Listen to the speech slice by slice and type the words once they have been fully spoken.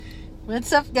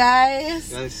What's up,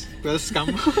 guys?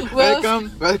 Welcome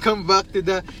back to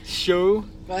the show.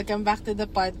 Welcome back to the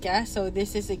podcast. So,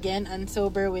 this is again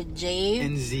Unsober with Jay.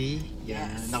 And Z.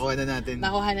 Yes. Nakuha na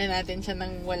natin siya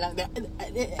ng walang...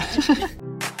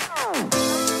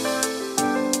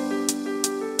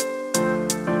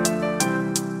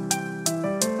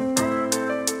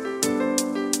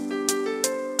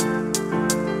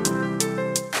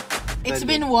 It's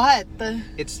been what?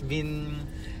 It's been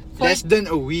less than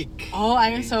a week. Oh,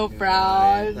 I'm so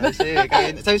proud.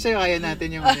 Sabi sa'yo, kaya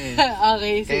natin yung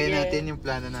Okay, sige. Kaya natin yung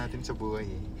plano natin sa buhay.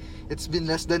 It's been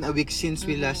less than a week since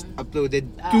we last uploaded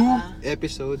two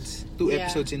episodes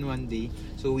in one day.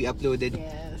 So we uploaded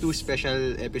two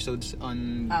special episodes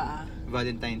on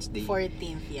Valentine's Day.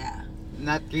 14th, yeah.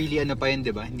 Not really pa yun,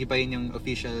 diba? Hindi pa yun yung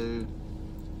official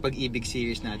pag-ibig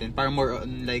series natin. Parang more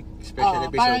on like special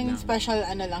episode parang na.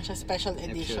 special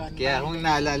edition. Kaya kung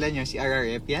naalala nyo, si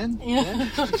RRF yan.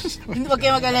 Huwag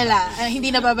kayo mag-alala. Hindi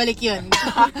na babalik yun.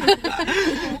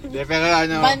 Pero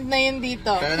band na yun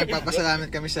dito. Pero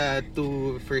nagpapasalamat kami sa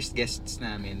two first guests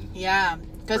namin. Yeah.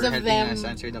 Because of them, us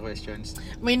answer the questions.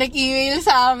 May nag-email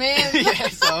sa amin.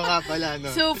 Yes, oo nga pala.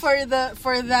 No? So for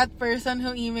that person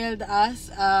who emailed us,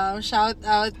 shout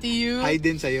out to you. Hi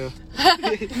din sa'yo.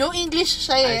 No, English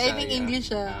siya eh. I think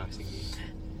English siya. Sige.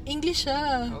 English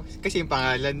siya. Oh, kasi yung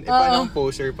pangalan, paano ang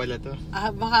poser pala to?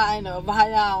 Baka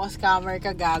ako scammer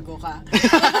ka, gago ka.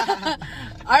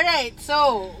 Alright,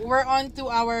 so we're on to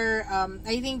our,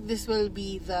 I think this will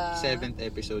be the 7th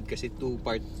episode kasi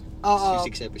 2-part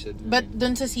 6 episode. But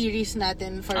dun sa series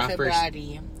natin for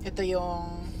February, ito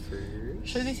yung... First?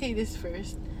 Should we say this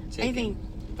first? Second? I think,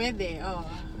 pwede,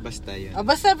 Basta yun.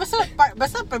 Basta February.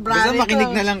 Basta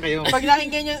makinig na lang kayo. Pag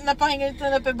napakinggan ito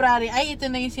na February, ay, ito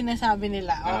na yung sinasabi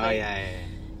nila. Okay.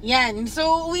 Yan.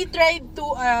 So, we tried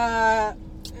to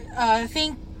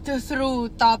think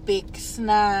through topics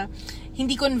na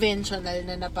hindi conventional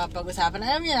na napapag-usapan.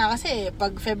 Alam niyo na, kasi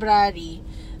pag February,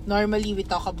 normally we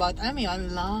talk about,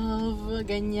 love,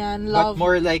 ganyan, love. But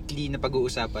more likely na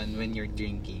pag-uusapan when you're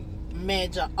drinking.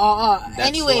 Medyo.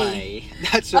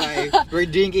 That's why we're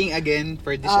drinking again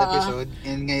for this episode.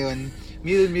 And ngayon,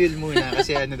 mule muna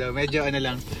kasi medyo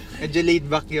laid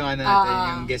back yung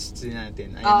natin, yung guests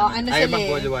natin. Ayaw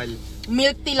magwalwal.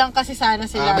 Milk tea lang kasi sana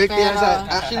sila.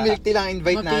 Actually, milk tea lang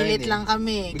invite namin. Mapilit lang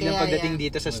kami. Biglang pagdating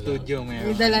dito sa studio, may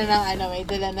dala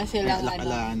na silang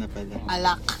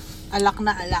alak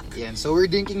na alak. Yan. So we're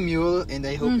drinking mule and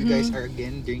I hope you guys are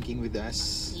again drinking with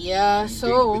us. Yeah, and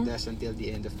so drink with us until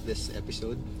the end of this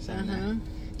episode. Sana.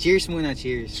 Cheers muna,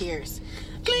 cheers. Cheers.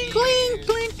 Clink, clink,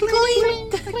 clink,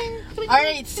 clink, clink.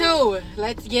 Alright, so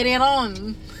let's get it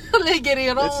on.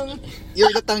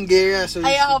 You're the tanggera, so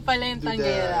ay, ako pala yung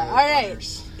tanggera. Alright.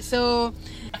 So,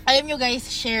 alam nyo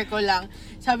guys, share ko lang.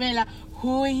 Sabi nila,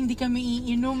 huy, hindi kami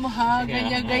iinom ha,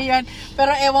 ganyan.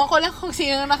 Pero ewan ko lang kung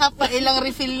sino nakapailang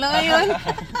refill na ngayon.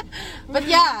 But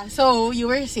yeah, so you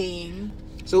were saying.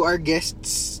 So our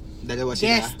guests, dalawa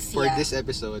sila for this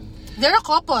episode. They're a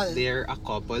couple. We're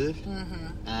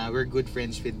good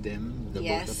friends with them,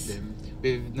 both of them.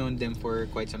 We've known them for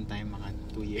quite some time, mga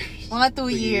 2 years. Mga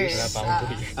 2 years.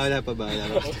 Wala pa ba?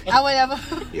 Wala pa.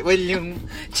 Well, yung...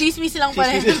 Chismis lang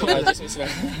pala.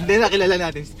 Hindi, nakilala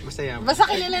natin. Basta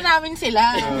kilala namin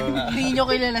sila. Hindi nyo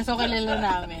kilala, so kilala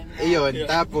namin. Ayun,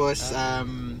 tapos,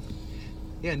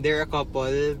 they're a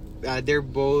couple. They're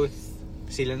both,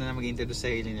 sila na mag-introduce sa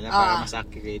sarili nila para mas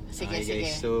accurate. Sige.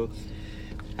 So,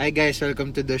 hi guys,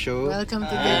 welcome to the show. Welcome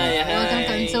to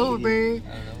Unsober.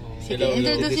 Sige,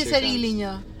 introduce yung sarili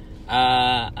nyo.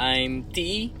 I'm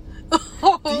T.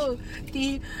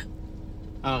 T.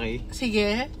 Okay.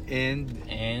 Sige. And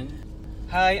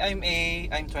hi, I'm A.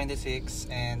 I'm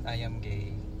 26 and I am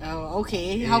gay. Oh,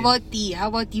 okay. How about T? How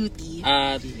about you, T?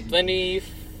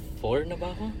 24 na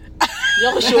ba ako? Hindi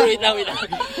ako sure. Wait lang.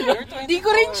 Di ko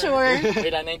rin sure.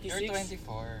 Wait lang, 96? You're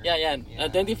 24. Yeah, yan.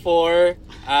 24,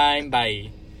 I'm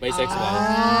bisexual.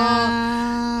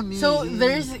 So,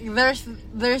 there's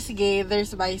gay,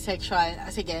 there's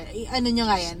bisexual. Sige, ano nyo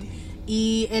nga yan?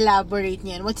 I-elaborate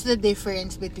nyo yan. What's the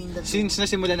difference between the two? Since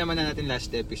nasimula naman na natin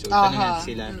last episode, tanong natin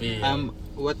sila.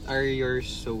 What are your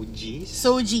SOGs?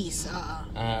 SOGs,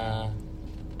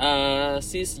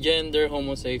 cisgender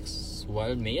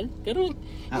homosexual male? Pero,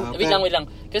 wait lang.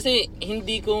 Kasi,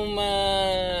 hindi ko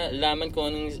malaman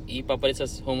kung anong ipapalit sa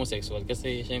homosexual.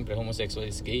 Kasi, syempre, homosexual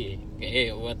is gay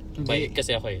eh.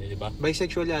 Kasi ako di ba?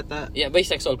 Bisexual yata. Yeah,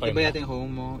 bisexual pa rin. Iba yata yung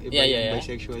homo, iba yung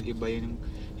bisexual, iba yung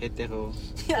hetero.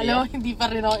 Alam mo, hindi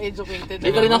pa rin ako educated.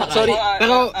 Hindi pa rin ako, sorry.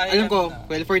 Pero, alam ko,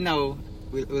 well, for now,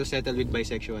 we'll settle with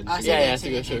bisexual. Ah, Sige. Yeah,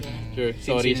 sige, sure. sige. Sure. Since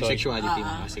Sorry, yun yung sorry. sexuality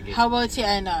mo. Sige. How about si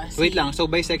Wait lang, so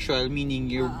bisexual meaning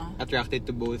you're Ah. attracted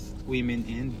to both women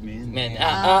and men. Men.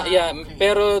 okay. Yeah.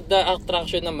 Pero the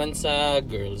attraction naman sa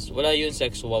girls, wala yung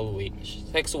sexual way.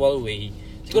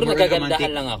 Siguro More nagagandahan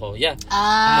romantic. lang ako. Yeah.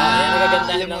 Ah,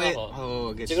 nagagandahan Alam mo lang eh, ako.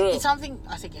 gets. Siguro, it's something,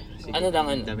 sige. ano lang,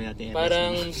 Dami natin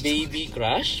parang episode. baby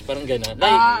crush, parang gano'n.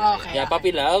 Like, Okay. yeah,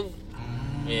 puppy love.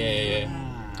 Yeah.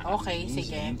 Okay,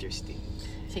 sige. Interesting.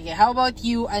 Sige, how about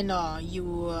you,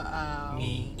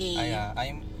 Me.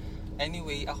 A?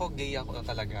 Anyway, ako gay ako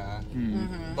talaga.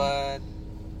 Mhm. But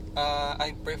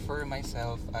I prefer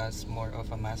myself as more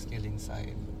of a masculine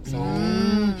side. So,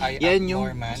 I Yan am yung-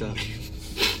 more manly. Sorry.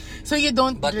 So you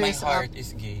don't But my dress heart up?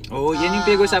 is gay. Oh, yan yung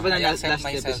pinag-usapan ng I last accept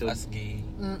myself episode. as gay.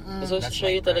 Mm-mm. So, That's siya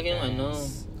my yung talaga yung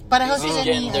preference. Pareho yung sila ni,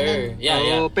 gender.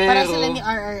 Yeah. Oh, pareho pero sila ni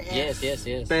RRF.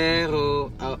 Yes. pero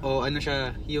ano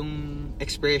siya, yung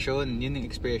expression, yun yung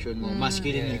expression mo.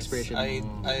 Masculine yung Yes. expression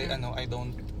mo. I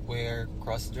don't wear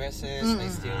cross dresses. I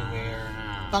still wear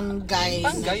Pang guy.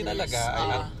 guy talaga. I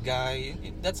like guy.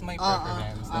 That's my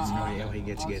preference. That's my Okay,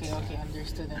 gets. Okay,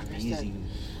 understood. Amazing.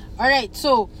 Alright,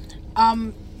 so,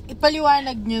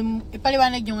 ipaliwanag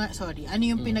nyo nga, sorry, ano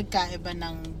yung pinagkaiba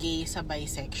ng gay sa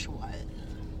bisexual?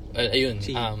 Well, ayun.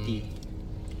 Si T.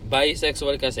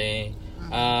 Bisexual kasi,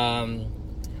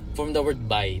 from the word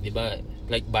bi, di ba?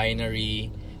 Like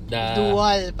binary,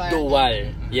 Dual, parang. Dual,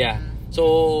 yeah.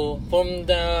 So, from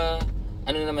the,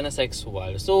 ano naman na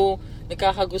sexual. So,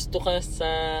 nagkakagusto ka sa,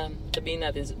 sabihin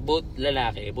natin, both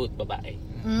lalaki, both babae.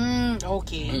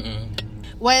 Okay. Mm-mm.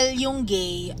 Well, yung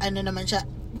gay, ano naman siya,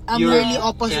 You're- merely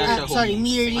opposite, kaya siya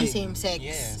merely Ay. same sex.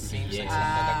 Yes, same sex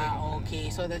lang talaga yun. Okay,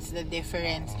 so that's the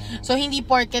difference. So, hindi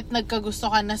porket nagkagusto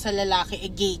ka na sa lalaki,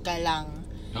 gay ka lang.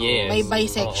 Yes. May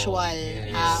bisexual.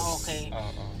 Yes. Okay.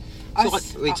 Oo. So,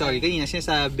 sorry, kanina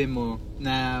sinasabi mo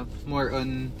na more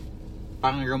on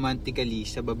parang romantically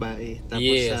sa babae tapos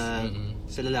Yes.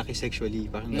 sa lalaki sexually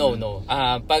parang No. ganun.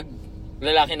 Pag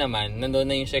lalaki naman, nandun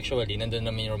na yung sexually, nandun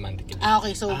naman yung romantically.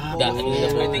 Okay, so both. Ano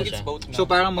na I po think siya? it's both na. So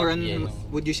parang more on, Yes.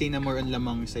 would you say na more on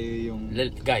lamang sa'yo yung...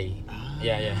 Guy.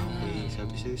 Yeah. Okay,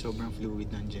 sabi sa'yo sobrang fluid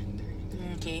ng gender.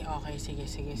 Okay,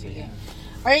 sige.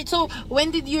 Alright, so when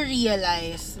did you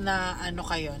realize na ano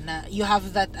kayo, na you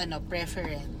have that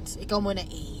preference? Ikaw muna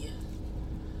A.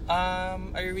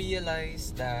 I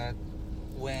realized that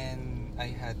when I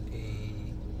had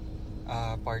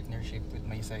a partnership with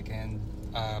my second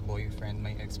boyfriend,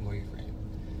 my ex-boyfriend.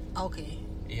 Okay.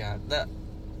 Yeah,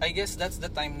 I guess that's the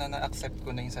time na na-accept ko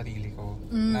na yung sarili ko.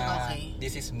 Okay.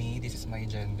 This is me, this is my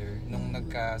gender. Nung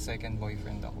nagka-second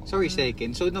boyfriend ako. Sorry,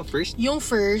 second. So no, first? Yung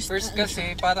first. First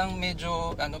kasi parang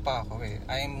medyo pa ako eh.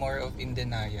 I'm more of in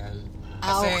denial.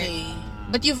 Kasi, Okay.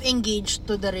 But you've engaged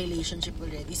to the relationship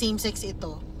already. Same sex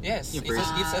ito. yes, Yung it's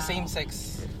first? a same sex.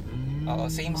 Oo,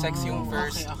 same sex yung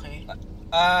first. Okay.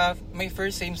 My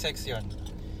first same sex yun.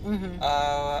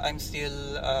 I'm still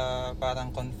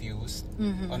parang confused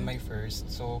on my first.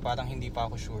 So parang hindi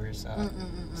pa ako sure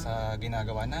sa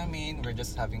ginagawa namin. We're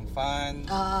just having fun.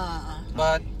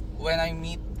 But when I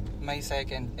meet my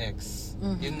second ex,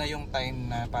 yun na yung time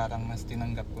na parang mas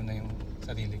tinanggap ko na yung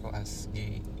sarili ko as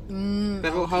gay.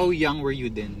 Pero how young were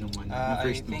you then nung nung I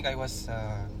first think I was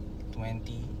 20,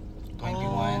 21.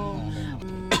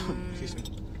 Excuse me.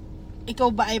 Ikaw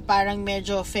ba ay parang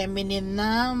medyo feminine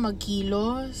na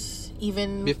magkilos?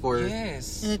 Even Before?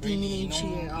 Yes. In a teenage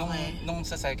year, okay. Nung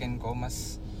sa second ko,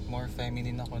 mas more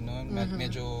feminine ako noon.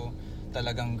 Medyo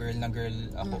talagang girl na girl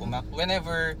ako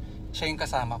whenever siya yung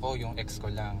kasama ko, yung ex ko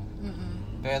lang.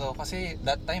 Pero kasi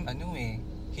that time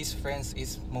his friends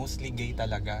is mostly gay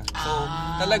talaga. So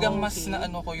talagang mas okay.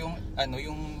 na ko yung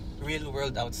yung real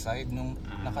world outside nung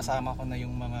nakasama ko na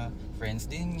yung mga friends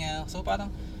din niya. So parang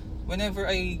whenever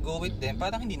I go with them,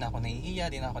 parang hindi na ako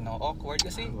nahihiya, hindi na ako awkward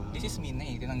kasi this is me na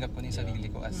tinanggap ko na yung sarili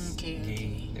ko as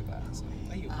gay, diba? So,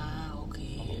 ayun.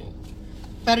 Okay.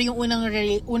 Pero yung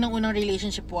unang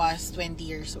relationship was 20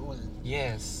 years old.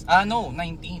 Yes. No,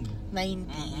 19.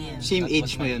 19. Same That age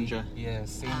was mo my- yun siya? Yes,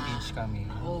 same age kami.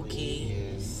 Okay.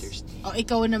 Yes.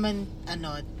 Ikaw naman,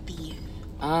 T.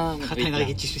 Katay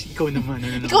nakikichismis. Ikaw naman.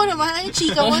 Ikaw naman, ay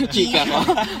chika mo, T. Chika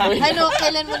ko.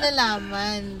 Kailan mo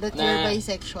nalaman that you're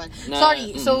bisexual?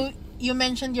 Sorry, so you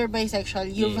mentioned you're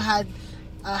bisexual. You've had,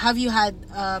 have you had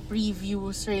a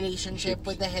previous relationship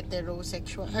with a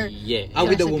heterosexual? Or, Yeah.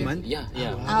 With a woman? Yeah.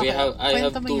 Okay. I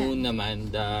have Kwento mo two yan. naman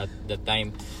the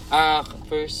time.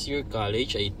 First year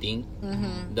college, I think.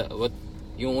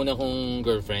 Yung una kong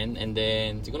girlfriend, and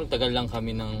then siguro nagtagal lang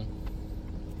kami ng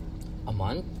a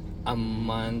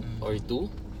month or two.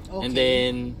 Okay. And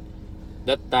then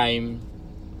that time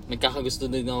nagkakagusto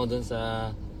din ako dun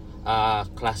sa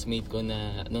classmate ko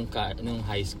na nung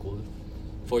high school.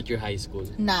 4th year high school.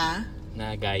 Na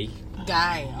guy.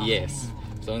 Guy. Okay. Yes.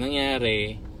 So,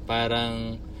 nangyari,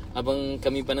 parang abang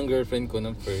kami pa ng girlfriend ko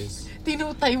ng first.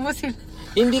 Tinutay mo sila.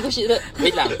 Hindi ko siya...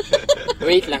 Wait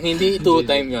lang. Hindi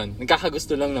 2-time yun.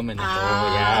 Nagkakagusto lang naman ako.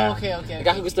 Okay.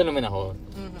 Nagkakagusto naman ako.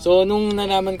 So, nung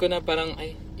nalaman ko na parang,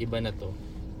 ay, iba na to.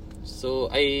 So,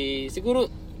 ay,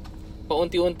 siguro,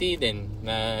 paunti-unti din,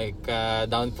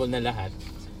 nagka-downfall na lahat.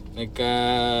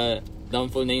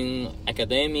 Nagka-downfall na yung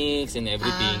academics and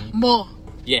everything. Mo?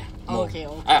 Yeah, mo. Okay.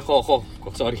 Ko.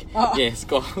 Sorry. Yes,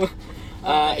 ko.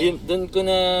 Yun, doon ko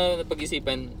na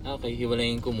napag-isipan, okay,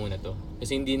 hiwalayin ko muna to.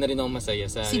 Kasi hindi na rin ako masaya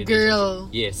sa si relationship. Girl.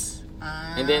 Yes.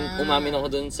 And then, umamin ako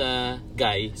doon sa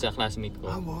guy, sa classmate ko.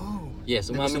 Wow.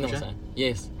 Yes, umamin ako sa...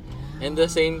 Yes. And the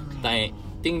same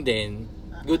thing din,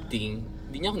 good thing,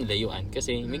 hindi niya ako nilayuan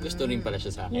kasi may gusto rin pala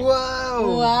siya sa akin.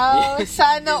 Wow!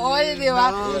 Sana all, di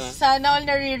ba? No. Sana all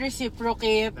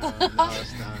na-reciprocate.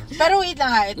 Pero wait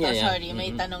lang ha, ito, sorry, may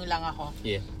tanong lang ako.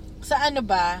 Yeah. Sa ano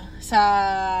ba, sa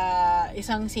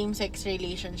isang same-sex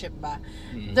relationship ba,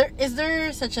 is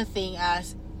there such a thing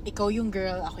as ikaw yung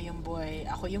girl, ako yung boy,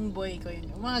 ikaw yung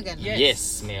mga ganun?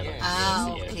 Yes, meron.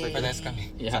 Okay. Pares kami.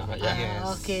 Yeah.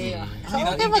 Okay. So,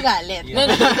 huwag kayo magalit. No,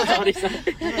 sorry.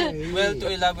 Well,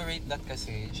 to elaborate that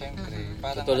kasi, syempre,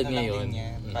 parang Tulad ano lang ngayon. din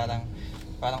yan,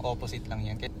 parang opposite lang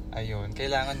yan. Ayun,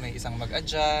 kailangan may isang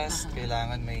mag-adjust,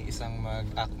 kailangan may isang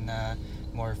mag-act na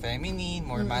more feminine,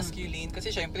 more masculine.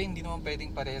 Kasi syempre, hindi naman pwedeng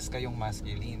parehas kayong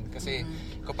masculine. Kasi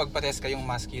kapag parehas kayong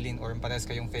masculine or parehas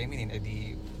kayong feminine,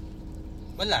 edi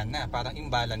wala na. Parang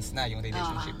imbalance na yung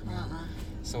relationship niyo.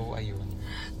 So, ayun.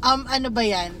 Ano ba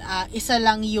yan? Isa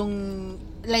lang yung,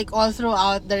 like all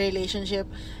throughout the relationship,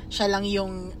 siya lang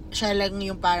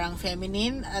yung parang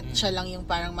feminine at siya lang yung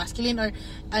parang masculine, or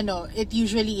it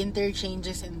usually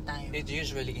interchanges in time? It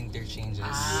usually interchanges.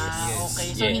 Okay.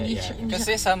 So, hindi siya...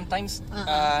 Kasi sometimes,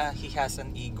 he has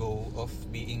an ego of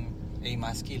being a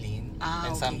masculine,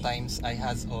 and sometimes I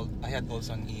had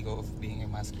also an ego of being a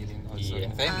masculine also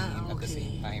and feminine at the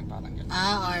same time, parang gano'n.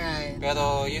 Alright.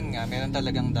 Pero yun nga, meron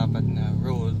talagang dapat na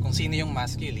role kung sino yung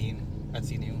masculine at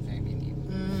sino yung feminine.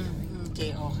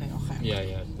 Okay.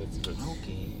 Yeah, that's good.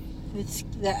 Okay. It's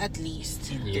at least.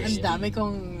 Yes. Ang dami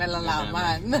kong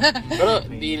nalalaman. Pero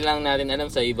di lang natin alam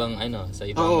sa ibang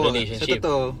relationship. Sa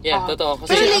totoo. Yeah, totoo.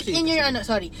 Kasi Pero like in your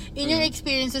in your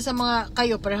experiences sa mga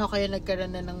pareho kayo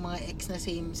nagkaroon na ng mga ex na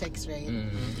same sex, right?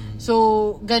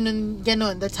 So ganun,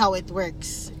 that's how it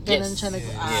works. Ganun siya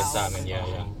Yes, sa amin. Yeah.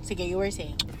 Sige, you were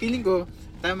saying. Feeling ko,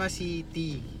 tama si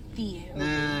T. Okay.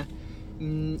 Na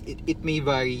it may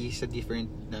vary sa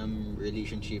different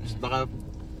relationships. Baka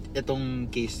itong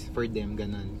case for them,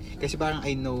 ganun. Kasi parang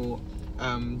I know,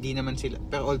 di naman sila,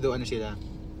 pero although sila,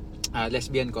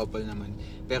 lesbian couple naman,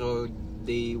 pero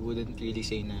they wouldn't really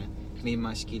say na may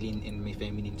masculine and may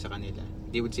feminine sa kanila.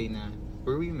 They would say na,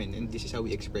 we're women and this is how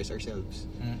we express ourselves.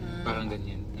 Parang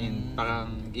ganyan. And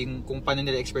parang, kung paano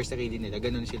nila express sarili nila,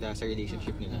 ganun sila sa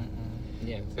relationship nila.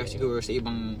 Yeah. Pero siguro sa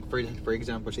ibang, for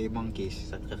example, sa ibang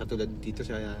case, katulad dito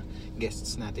sa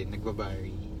guests natin,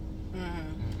 nagba-vary.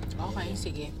 Okay,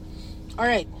 sige.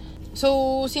 Alright.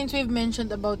 So, since we've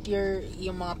mentioned about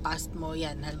yung mga past mo,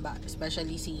 yan, halimbawa,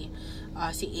 especially si A,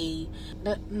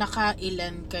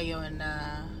 nakailan kayo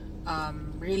na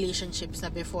relationships na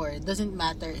before? Doesn't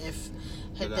matter if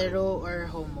hetero or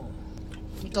homo.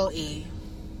 Ikaw, A.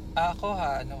 Ako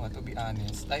to be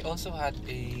honest, I also had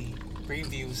a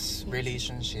previous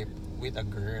relationship with a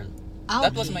girl.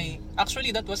 That was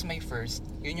my first.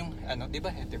 Yun yung di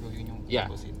ba hetero yun yung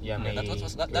opposite? Yeah,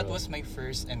 that was my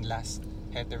first and last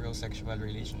heterosexual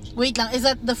relationship. Wait lang, is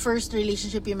that the first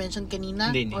relationship you mentioned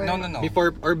kanina? Hindi. Or... No.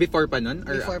 Before pa nun?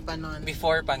 Or Before pa nun.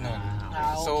 Before pa nun.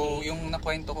 Okay. So, yung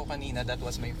nakwento ko kanina, that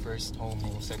was my first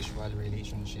homosexual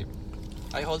relationship.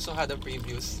 I also had a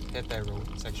previous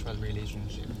heterosexual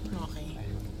relationship. Okay.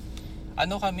 Ayun.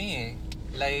 Kami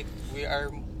like, we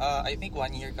are, I think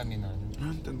 1 year kami nun.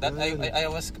 That I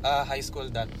was high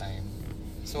school that time.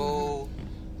 So,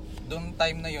 doon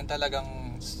time na yun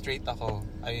talagang straight ako.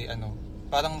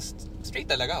 Parang straight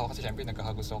talaga ako kasi syempre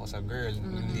nagkakagusto ako sa girl,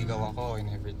 niligaw ako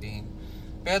and everything.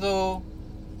 Pero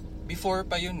before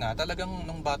pa yun talagang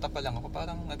nung bata pa lang ako,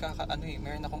 parang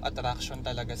meron akong attraction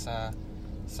talaga sa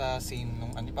scene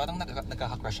nung parang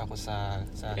nagkaka-crush ako sa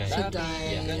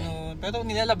guy, ganun. Pero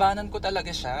nilalabanan ko talaga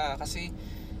siya kasi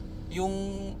yung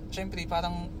syempre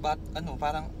parang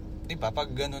parang 'di ba pag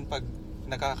ganun, pag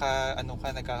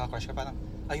nagkaka-crush ka, parang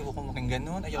ayoko maging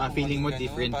ganun, feeling mo maging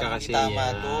different ganun, ka kasi, tama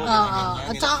to, ganyan.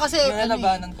 At saka kasi,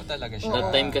 nilalabanan ko talaga siya. That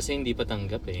time kasi hindi pa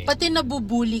tanggap eh. Pati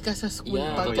nabubuli ka sa school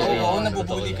Yeah, pag Oo, Yeah.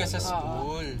 nabubuli ka Totoo sa yan.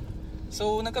 school. So,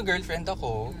 nagka-girlfriend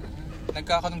ako.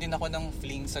 Nagkakaroon din ako ng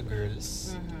fling sa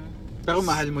girls. Pero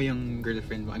mahal mo yung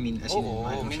girlfriend mo? I mean, as in, Oo,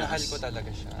 mahal mo siya minahal as- ko talaga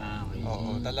siya. Okay.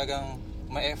 Oo, talagang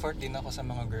ma-effort din ako sa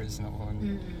mga girls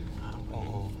noon.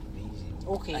 Oo. Amazing.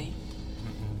 Okay.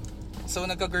 So,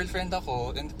 nagka-girlfriend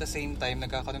ako, and at the same time,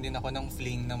 nagkakaroon din ako ng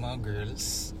fling ng mga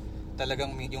girls.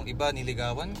 Talagang yung iba,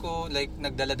 niligawan ko. Like,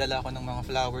 nagdala-dala ako ng mga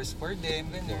flowers for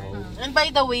them, ganyan. And by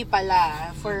the way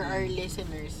pala, for our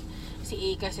listeners, si A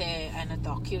kasi,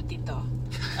 cutie to.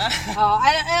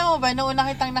 Alam mo ba, noong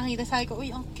una kitang nakita, sabi ko,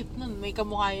 uy, ang cute nun. May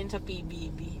kamukha yun sa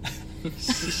PBB.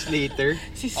 Si Slater.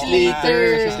 Si Oo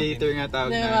Slater. Si Slater nga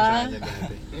tawag Diba? namin sa kanya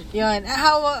dati. Yun.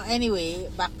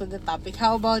 Anyway, back to the topic.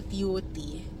 How about you,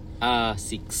 T?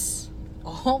 6.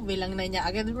 Oh, bilang na niya.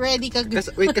 Agad ready ka.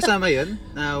 Wait, kasama yun?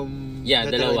 Yeah,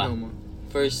 dalawa. Mo?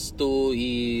 First 2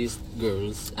 is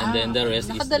girls, and then the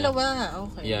rest is nakadalawa.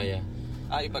 Okay. Yeah.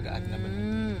 Ipag-add na ba?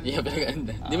 Yeah, pinag-add.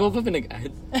 Di mo pa pinag-add?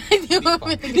 Hindi mo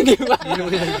Hindi ba?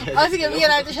 Oh, sige,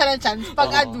 bigyan natin siya ng chance.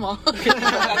 Pag-add mo.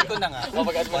 Pag-add ko na nga.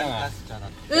 Pag-add mo na nga.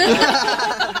 Charot.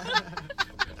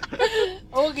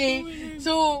 Okay.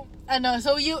 So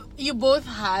you both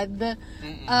had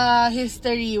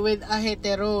history with a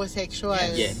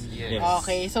heterosexual. Yes.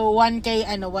 Okay. So 1 kay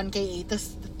A,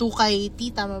 tas 2 kay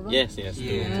T, tama ba? Yes.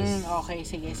 Okay,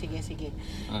 sige.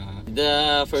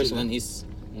 The first one is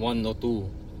 1 or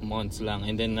 2 months lang,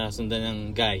 and then nasundan ng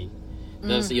guy.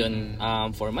 Tapos yun,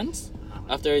 4 months.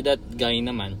 After that guy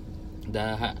naman,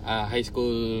 the high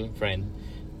school friend,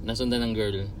 nasundan ng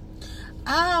girl.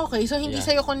 Okay. So, hindi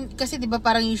Yeah. sa'yo, kasi di ba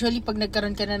parang usually pag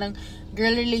nagkaroon ka na ng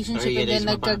girl relationship and then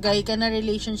nagka-guy ka na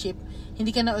relationship,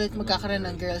 hindi ka na ulit magkakaroon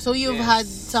ng girl. So, you've had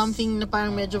something na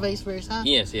parang medyo vice versa?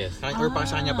 Yes. Or parang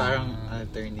sa kanya parang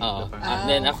alternate. Oo. Parang,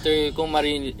 Then after kung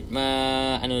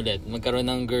magkaroon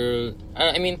ng girl,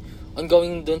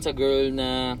 ongoing doon sa girl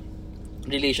na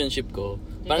relationship ko,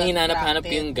 parang hinanap-hanap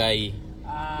ko yung guy.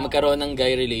 Magkaroon ng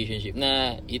guy relationship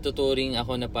na ituturing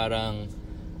ako na parang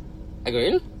a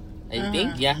girl? I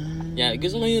think, yeah.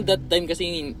 Gusto ko yung that time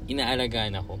kasi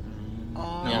inaalagaan ako.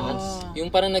 Yung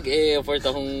parang nag-e-effort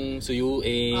akong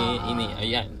suyuin,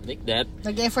 like that.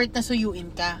 Nag-effort na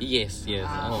suyuin ka? Yes.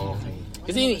 Oo. okay.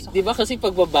 Kasi, di ba kasi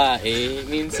pag babae,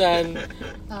 minsan,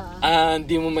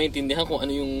 hindi mo maintindihan kung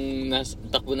ano yung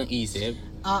takbo ng isip.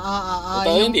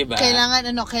 Totoo yun, di ba?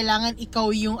 Kailangan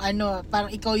ikaw yung parang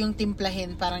ikaw yung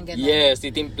timplahin, parang gano'n. Yes,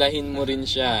 titimplahin mo rin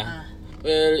siya.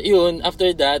 Well, yun,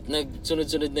 after that,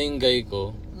 nagsunod-sunod na yung guy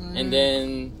ko. And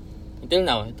then, until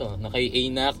now, ito, naka-A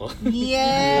na ako.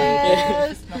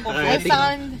 Yes! I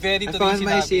found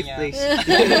my safe place.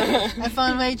 I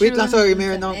found my true. Wait lang, sorry,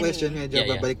 mayroon akong question. Medyo Yeah.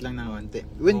 babalik lang ng konti.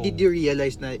 When did you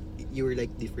realize na you were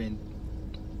like different?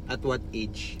 At what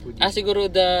age? Siguro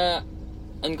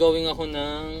ongoing ako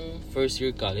ng first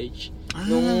year college.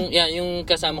 Yung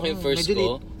kasama ko yung first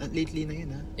medyo ko. Lately na yun,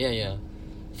 ha? Yeah.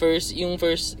 Yung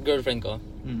first girlfriend ko.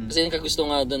 Kasi nagkagusto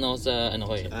nga doon ako sa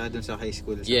Doon sa high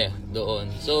school. Yeah, doon.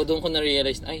 So doon ko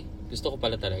na-realize, gusto ko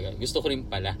pala talaga. Gusto ko rin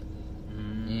pala.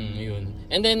 Yun.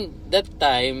 And then, that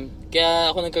time,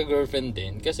 kaya ako nagka-girlfriend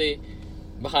din. Kasi,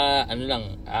 baka,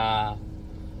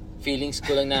 feelings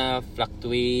ko lang na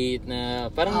fluctuate, na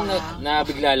parang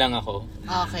nabigla lang ako.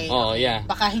 Okay. Oo, yeah.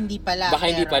 Baka hindi pala.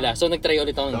 So, nag-try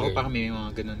ulit ako ng girl. Parang may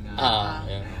mga ganun nga.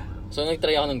 Yeah. So,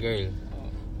 nag-try ako ng girl.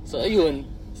 So, ayun.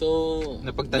 So,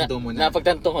 napagtanto mo na?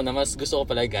 Napagtanto ko na mas gusto ko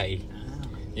pala guy.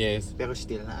 Yes. Pero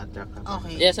still na-attract ka pa.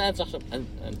 Okay. Yes, na-attract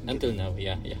until now.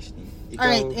 Yeah. Ikaw,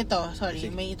 Alright, sorry.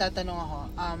 May itatanong ako.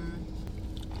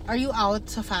 Are you out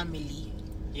sa family?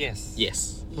 Yes.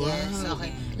 Yes. Yes, Wow. okay.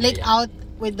 Like out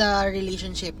with the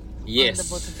relationship? Yes. On the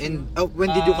both of you? And when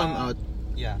did you come out?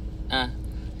 Yeah.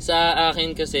 Sa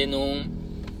akin kasi nung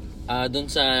doon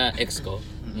sa ex ko,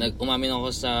 umamin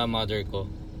ako sa mother ko.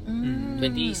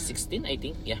 2016, I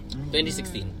think. Yeah,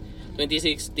 2016.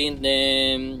 2016,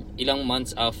 then ilang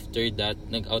months after that,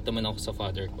 nag-out naman ako sa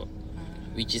father ko.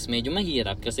 Which is medyo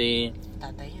mahirap kasi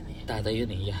tatay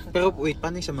yun eh. Yeah. Pero wait,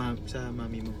 paano yung sa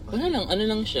mami mo? Wala lang,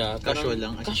 lang siya. Casual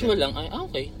lang? Casual lang.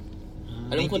 Okay.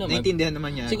 Alam ko naman. Naintindihan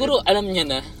naman niya. Siguro alam niya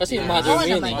na. Kasi mother mo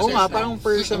yun eh. Oo nga, parang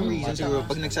for some reason siguro,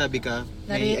 pag nagsabi ka,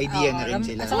 may idea na rin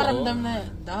sila. At saka ramdam na,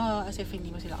 as if hindi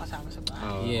mo sila kasama sa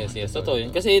bahay. Yes. Totoo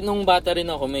yun. Kasi nung bata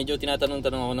rin ako, medyo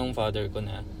tinatanong-tanong ako ng father ko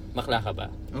na, bakla ka ba?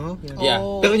 Yeah.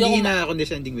 Pero hindi na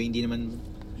condescending way, hindi naman...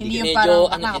 Hindi yung medyo,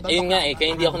 parang, yun nga eh,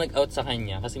 kaya hindi ako nag-out sa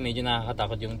kanya kasi medyo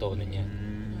nakakatakot yung tono niya.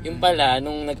 Yung pala,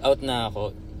 nung nag-out na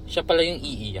ako, siya pala yung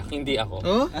iiyak, hindi ako.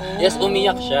 Yes,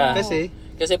 umiyak siya.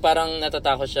 Kasi parang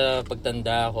natatakot siya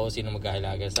pagtanda ako, sino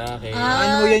mag-aalaga sa akin.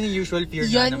 Ano yan yung usual fear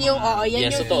Yan ng yung, mga... yan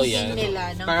Yes, yung totoo thinking yan. nila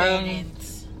ng Parang- parents.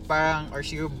 Parang, or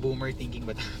siguro boomer thinking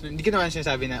ba? Hindi ko naman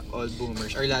sinasabi na all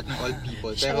boomers or lahat ng all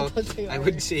people. Pero Shoutout sa'yo, I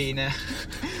would say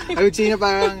na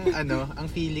parang ang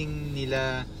feeling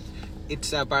nila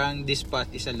it's parang this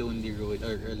path is a lonely road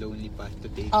or a lonely path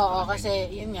to take. Oo, kasi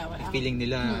yun nga. Ang feeling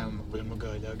nila walang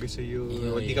mag-aalaga sa'yo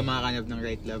o hindi ka makakanap ng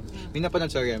right love. May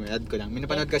napanood, sorry, add ko lang. May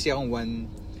napanood kasi akong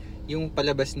yung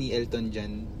palabas ni Elton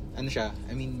John. Ano siya?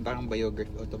 I mean, parang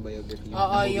autobiography.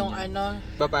 Oo, movie yung niya. ano.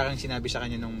 Diba parang sinabi sa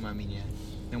kanya ng mami niya,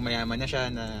 nung mayaman na siya,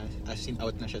 na as in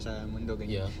out na siya sa mundo,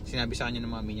 ganyan. Yeah. Sinabi sa kanya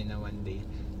ng mami niya na one day,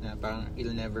 na parang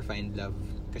you'll never find love.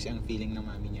 Kasi ang feeling ng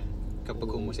mami niya,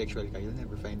 kapag homosexual ka, you'll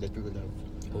never find the true love.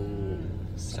 Oh,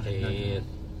 sakit.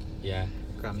 Yeah.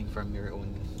 Coming from your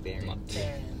own parents.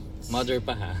 Parents. Mother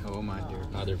pa ha? Oo, mother.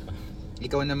 Mother pa.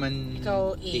 Ikaw naman,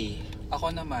 Ikaw, A. Ako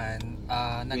naman,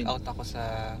 nag-out ako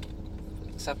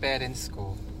sa parents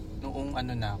ko noong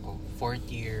na ako,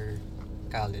 4th year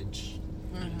college.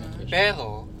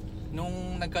 Pero,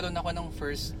 nung nagkaroon ako ng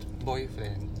first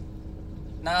boyfriend,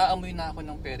 naaamoy na ako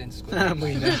ng parents ko.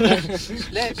 naamoy na.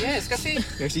 Yes, kasi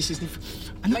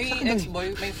Ano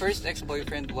my first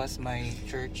ex-boyfriend was my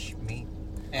church mate.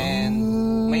 And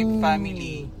my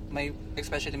family,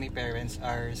 especially my parents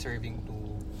are serving to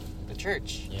the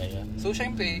church. Yeah. So,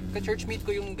 syempre, ka-churchmate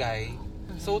ko yung guy.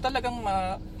 So, talagang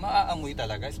maaamoy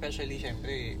talaga. Especially,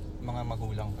 syempre, mga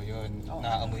magulang ko yun.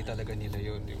 Naaamoy talaga nila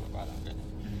yun. Di ba? Parang ganun.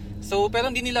 So, pero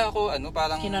hindi nila ako,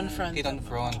 parang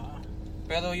kinonfront.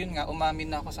 Pero yun nga, umamin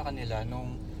na ako sa kanila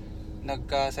nung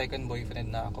nagka-second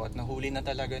boyfriend na ako at nahuli na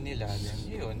talaga nila. Then,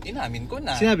 yun, inamin ko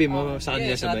na. Sinabi mo sa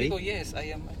kanila yes, sabay? Sabi ko, yes,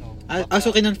 I am,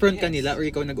 So kinonfront ka yes. nila or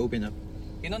ikaw nag-open up?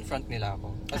 Kinonfront nila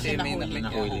ako. Kasi Kasi may nahuli.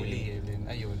 nahuli. Then,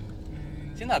 ayun.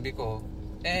 Sinabi ko.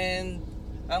 And,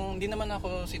 hindi naman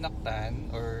ako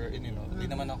sinaktan or, hindi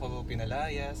naman ako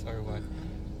pinalayas or what.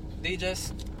 They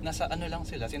just, nasa lang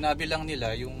sila. Sinabi lang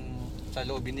nila yung sa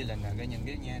lobby nila na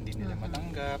ganyan-ganyan, hindi nila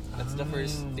matanggap. That's the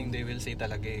first thing they will say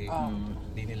talaga eh.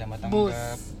 Hindi nila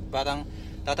matanggap. Parang,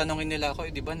 tatanungin nila ako,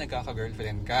 di ba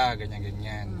nagkaka-girlfriend ka?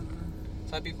 Ganyan-ganyan.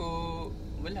 Sabi ko,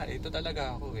 wala, ito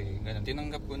talaga ako eh. Ganun,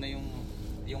 tinanggap ko na yung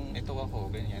ito ako,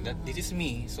 ganyan. This is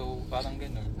me. So, parang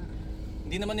ganun.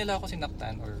 Hindi naman nila ako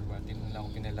sinaktan or what, hindi nila ako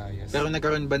pinalayas. Pero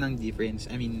nagkaroon ba ng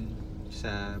difference? I mean,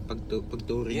 sa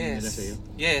pagturing nila sa'yo?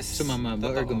 Yes. Sumama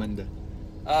ba or gumanda?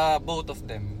 Both of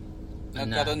them.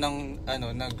 Nagkaroon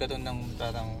ng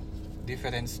parang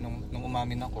difference nung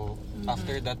umamin ako.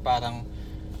 After that, parang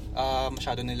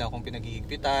masyado nila akong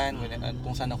pinag-iigpitan,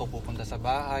 kung saan ako pupunta sa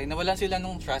bahay. Nawalan sila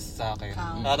ng trust sa akin.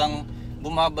 Parang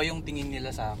bumaba yung tingin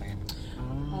nila sa akin.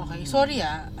 Okay, sorry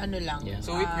lang. Yeah.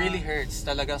 So it really hurts.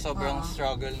 Talaga sobrang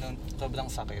struggle nun, sobrang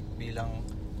sakit bilang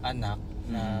anak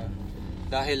na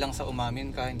dahil lang sa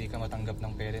umamin ka, hindi ka matanggap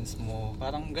ng parents mo.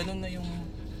 Parang ganun na yung,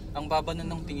 ang baba na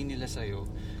ng tingin nila sa'yo.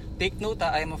 Take note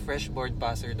I am a fresh board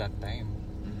passer that time.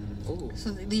 Oh.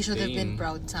 So they should have been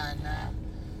proud sana.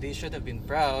 They should have been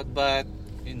proud, but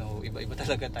iba-iba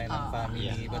talaga tayo ng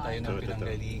family, iba tayo ng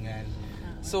pinanggalingan.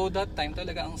 So that time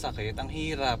talaga ang sakit, ang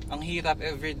hirap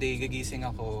everyday gigising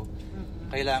ako.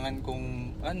 Kailangan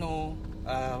kong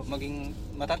maging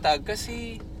matatag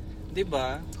kasi 'di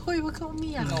ba? Hoy, wag ka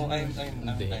umiyak. No, I'm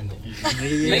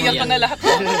Naiiyak ko na lahat.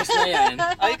 Gusto na yan.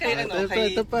 Ay kay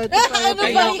Tapat.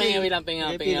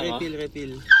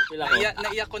 Refill.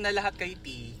 naiyak ko na lahat kay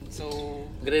T. So,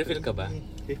 Refill ka ba?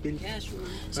 Refill. yeah, sure.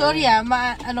 Sorry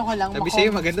ko lang. Sabi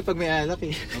sa'yo, maganda pag may alak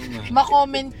eh. Oo nga.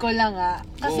 Ma-comment ko lang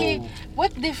kasi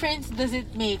what difference does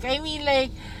it make? I mean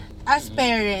like as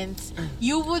parents,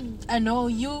 you would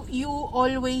you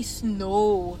always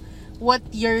know what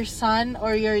your son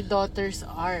or your daughters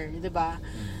are, 'di ba?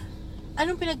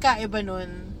 Anong pinagkaiba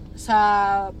nun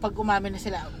sa pag umamin na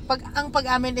sila? Ang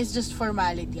pag-amin is just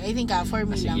formality. I think for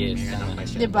me lang.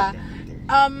 Yes. 'Di ba?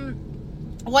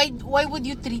 Why would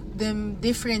you treat them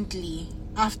differently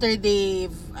after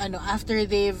they've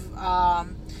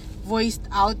voiced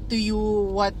out to you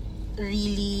what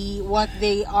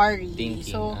they are really?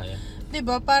 Thinking, So, 'di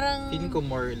ba, parang Feeling ko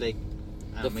more like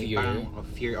The may fear. parang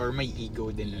fear or may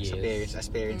ego din sa Yes. parents as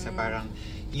parents na parang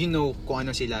kung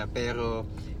ano sila pero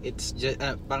it's just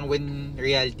parang when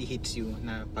reality hits you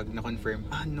na pag na-confirm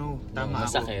no, tama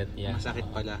ako. Masakit, yeah. Masakit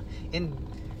pala. And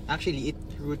actually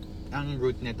ang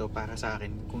root nito para sa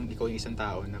akin kung ikaw yung isang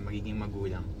tao na magiging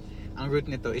magulang. Ang root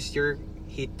nito is your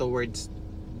hate towards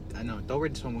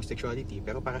homosexuality.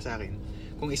 Pero para sa akin,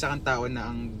 kung isa kang tao na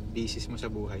ang basis mo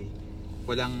sa buhay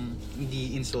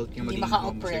hindi insult yung Hindi magiging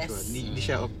maka-oppress. homosexual. Hindi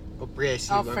siya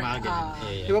oppressive or mga ganun.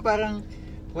 Yeah. Di ba parang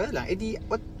wala lang.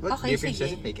 What Okay, difference sige.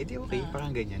 does it make? Okay,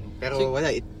 parang ganyan. Pero wala,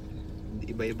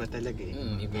 iba-iba talaga eh.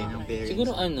 Iba ng parents.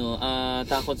 Siguro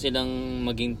takot silang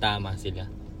maging tama sila.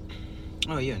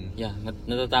 Oh, yun. Yeah,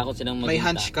 natatakot silang maging May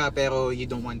hunch ka pero you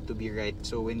don't want to be right.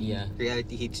 So when Yeah.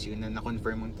 reality hits you na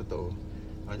na-confirm ang totoo,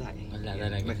 wala eh. Wala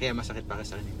talaga. Kaya masakit para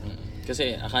sa kanila.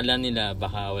 Kasi akala nila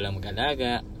baka walang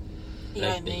mag-alaga.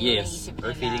 Yan, Like, yun yung yes. naisip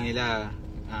Or feeling nila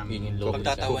Feeling low.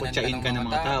 pagtatawanan ka ng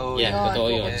mga tao. Yeah, totoo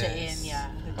yun. Puputsain,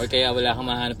 yeah. Or kaya wala kang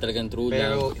mahanap talagang true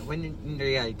Pero love. when in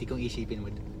reality, kung isipin mo,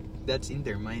 that's in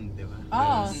their mind, di ba?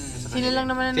 Oo. Sila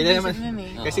lang naman ang naisip nun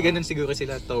eh. Kasi ganun siguro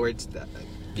sila towards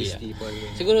these Yeah. people.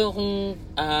 Siguro kung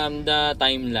the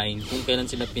timeline, kung kailan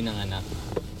sila pinanganak.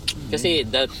 Kasi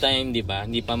that time, di ba,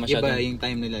 hindi pa Iba masyadong, yung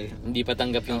time nila. hindi pa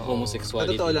tanggap yung Sa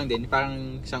homosexuality. totoo lang din,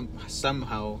 parang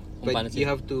somehow, Kung paano but you sila-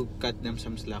 have to cut them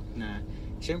some slack na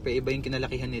siyempre, iba yung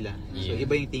kinalakihan nila. So, Yeah.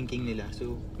 iba yung thinking nila.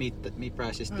 So, may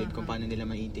process din kung paano nila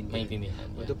maintindihan. Maintindihan.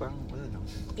 Ito parang, wala lang.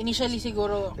 Initially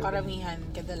siguro, karamihan,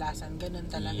 kadalasan, ganun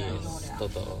talaga Yes, yung reaction.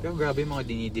 totoo. Pero grabe yung mga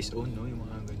dinidisown, no? Yung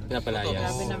mga ganun. Pinapalayas.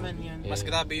 Grabe naman yun. Mas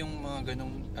grabe yung mga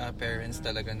ganong parents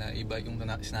talaga na iba yung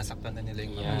sinasaktan na nila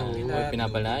yung mga Yeah. anak nila. Or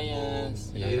pinapalayas.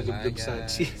 Ayaw dubdub sa...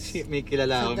 may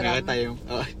kilala ako, Sa meron drama. tayong...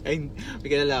 may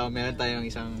kilala ako, meron tayong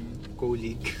isang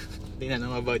colleague.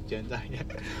 Tinanong about yan. Sabi niya,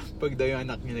 pag daw yung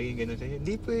anak niya naging ganun, sabi niya,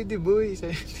 di pwede boy.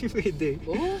 Sabi niya, di pwede.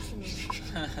 Oh.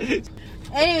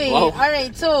 Anyway, Wow.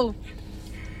 alright, so,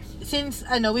 since,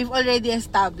 we've already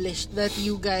established that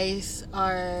you guys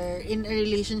are in a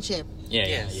relationship,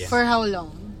 Yeah. for how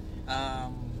long?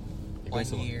 1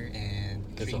 year and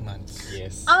 3 months.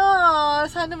 Yes. Oh,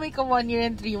 sana may ka 1 year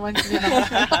and 3 months din ako.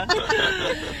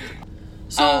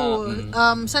 So,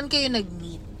 saan kayo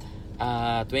nag-meet?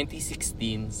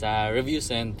 2016 sa Review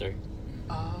Center.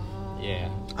 Oh. Yeah.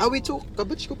 Wait, so,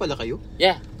 kabatch ko pala kayo?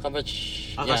 Yeah, kabatch.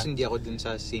 Kasi hindi ako dun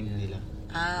sa same nila.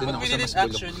 Dun But ako we sa didn't mas bulok.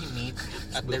 actually meet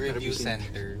at the review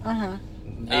center. Uh-huh.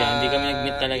 Hindi kami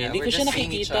nag-meet talaga. Yeah, Hindi ko we're siya just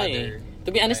seeing each nakikita other. To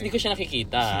be honest, hindi ko siya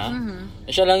nakikita. Mhm.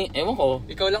 Siya lang, ewan ko.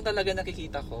 Ikaw lang talaga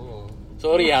nakikita ko.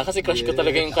 Sorry kasi crush ko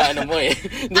talaga yung kaano mo eh.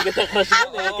 Hindi kita crush yun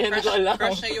eh, kaya hindi ko alam.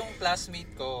 Crush niya yung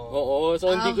classmate ko. Oo, so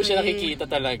hindi ko siya Okay. nakikita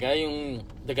talaga. Yung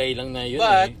dagay lang na yun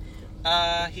But,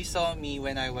 eh. he saw me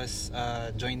when I was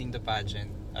joining the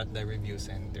pageant at the review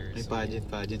center. May So, pageant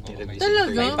oo, yung may- review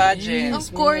Talaga? May pageant. Ang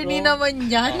corny naman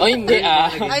yan. Oh, hindi ah.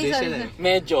 Ay, Hindi sorry. sila.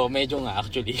 Medyo nga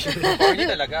actually. Corny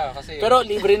talaga kasi... Pero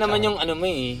libre naman yung ano mo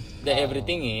eh, the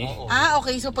everything eh. Oo.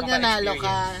 Okay. So, pag nanalo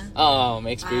ka. Oo,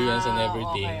 may experience and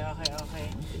everything. Okay.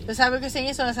 So, sabi ko sa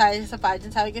inyo, sumasali sa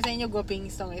pageant. Sabi ko sa inyo,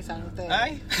 gwapings tong isang to.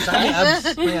 Ay! Saka may abs.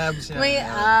 May abs na. May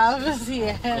abs,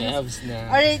 yes. May abs na.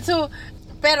 Alright, so,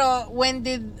 pero, when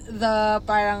did the,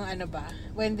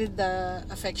 when did the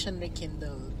affection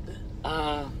rekindled?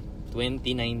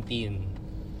 2019.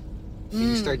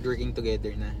 You start working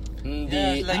together na. Hindi.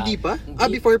 Yeah, like- Hindi pa?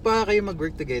 Hindi. Before pa kayo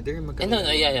mag-work together?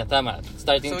 Yeah, tama.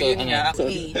 Starting So to, yun nga,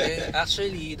 Okay.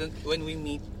 actually, when we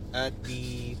meet at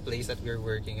the place that we're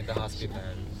working at the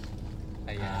hospital,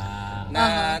 ayan, na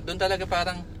doon talaga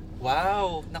parang,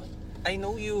 wow, I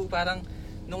know you, parang,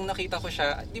 nung nakita ko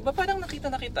siya, di ba parang nakita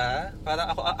na kita?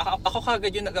 Parang ako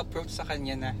kagad yung nag-approach sa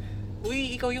kanya na,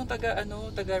 uy, ikaw yung taga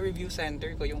review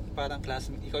center ko, yung parang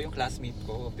ikaw yung classmate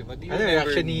ko, di ba? Do you Ano remember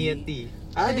reaction ni me? Yanti?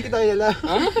 Hindi kita kilala.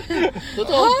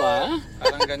 Totoo ba?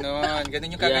 Parang ganun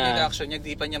yung kagad yung Yeah. reaction niya,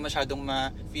 di pa niya masyadong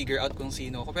ma-figure out kung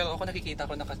sino ako. Pero ako nakikita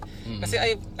ko kasi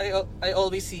I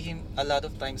always see him a lot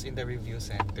of times in the review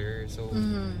center. So,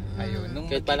 ayun. Nung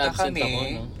Kahit nakita pala-absent kami, ako,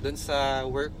 no? dun sa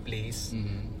workplace,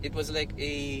 Mhm. it was like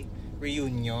a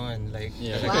reunion. Like,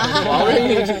 Yeah. talaga, Wow.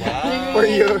 wow.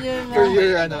 For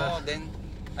your ano. Then,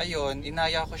 ayun,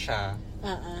 inaya ko siya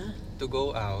to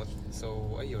go out. So,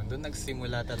 ayun, doon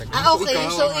nagsimula talaga. Okay.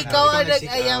 So, ikaw ang nag-seek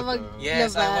nag-aya out, maglabas.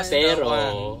 Yes, I was the Pero-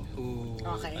 one who...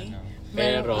 Okay.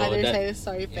 Pero, Other that- side of the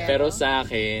story, Pero sa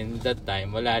akin, that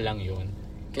time, wala lang yun.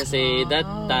 Kasi that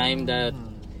time, that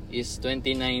is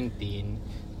 2019,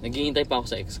 naghihintay pa ako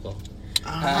sa ex ko.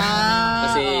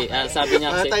 Kasi sabi niya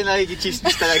Wala kasi... tayo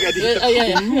nakikichismis talaga dito.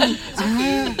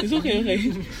 It's okay.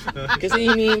 Kasi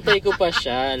hinihintay ko pa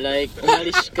siya. Like,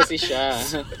 umalis kasi siya.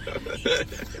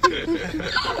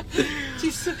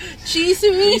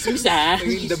 Chismis! Chismis ah.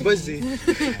 The buzz eh.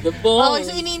 The ball. Okay,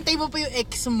 so inihintay mo pa yung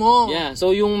ex mo. Yeah,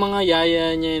 so yung mga yaya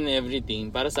niya and everything,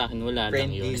 para sa akin, wala lang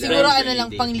Friendly yun. lang. Siguro Friendly lang,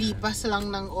 dating. panglipas lang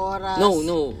ng oras. No,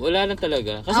 wala lang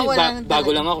talaga. Kasi wala lang bago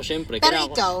talaga. lang ako, syempre. Pero Kailangan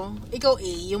ko- ikaw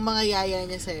A, yung mga yaya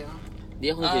niya sa'yo. Di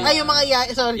ako Ay, yung mga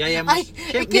yaya, sorry. Yaya mo. Ay,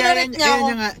 kinaret niya ako.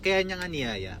 Kaya niya nga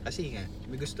niyaya. Kasi nga,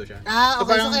 may gusto siya.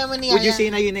 Okay, so kaya mo niyaya. Would you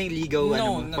say na yun na yung ligaw,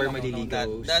 formally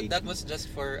ligaw stage? That was just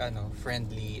for,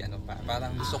 friendly,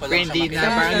 parang gusto ko lang friendly siya makilala.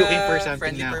 Na parang looking for something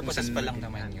friendly na purposes pa lang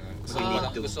naman yun.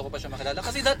 Gusto ko pa siya makilala.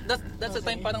 Kasi that's the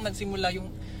time parang nagsimula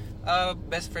yung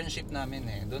best friendship namin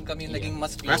eh. Doon kami naging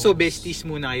mas close. So besties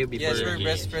muna kayo before? Yes, we're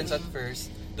best friends at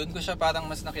first. Doon ko siya parang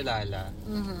mas nakilala.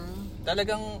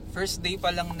 Talagang first day pa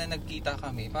lang na nagkita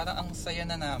kami, parang ang saya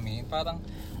na namin. Parang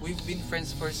we've been friends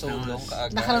for so long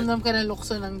kaagad. Nakaramdam ka ng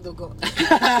lukso ng dugo.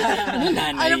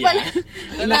 Ano pala?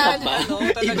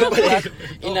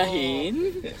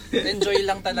 Inahin? Enjoy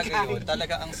lang talaga yun.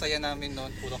 Talaga ang saya namin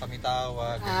noon. Puro kami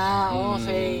tawag.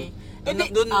 Okay.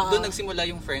 Doon nagsimula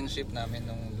yung friendship namin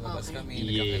nung lumabas kami.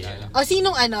 Nagkakilala.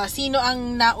 Sino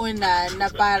ang nauna na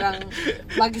parang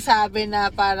magsabi na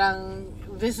parang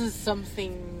this is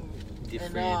something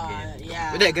different.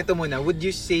 Yeah. Hindi, ganito muna. Would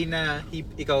you say na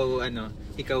ikaw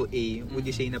A, would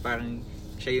you say na parang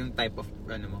siya yung type of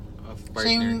of partner?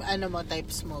 Siya yung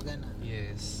types mo gano'n.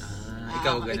 Yes.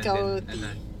 Ikaw ganun ikaw din.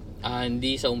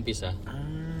 Hindi sa umpisa.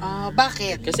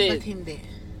 Bakit? Kasi, ba't hindi?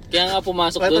 Kaya nga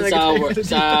pumasok doon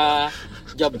sa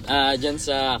job, dyan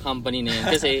sa company na yun.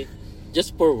 Kasi,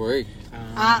 just for work.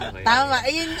 Okay. Tama.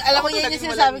 Ayun, alam ko yan yung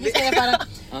sinasabi ko sa'yo, parang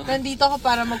nandito ako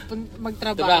para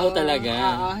magtrabaho. Trabaho talaga.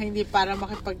 Hindi para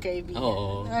makipagkaibigan.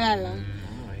 Oo. Wala lang.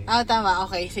 Tama.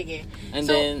 Okay, sige. And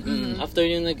then, after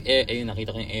yung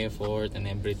nakita ko yung effort and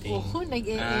everything.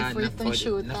 Nag-e-effort ng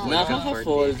shoot.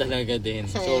 Nakaka-fall talaga din.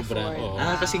 Sobra.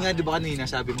 Kasi nga, di ba kanina,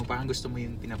 sabi mo, parang gusto mo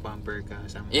yung pinapamper ka.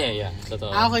 Yeah.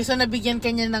 Totoo. Okay, so nabigyan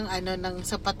ka niya ng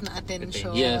sapat na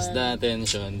attention. Yes, the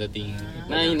attention, the thing.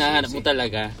 Na hinahanap mo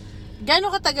talaga.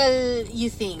 Gano'ng katagal you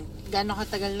think? Gano'ng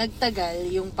katagal nagtagal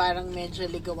yung parang medyo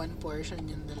ligawan portion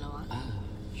yung dalawa?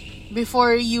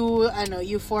 Before you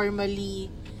formally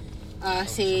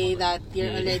say that you're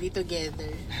already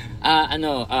together?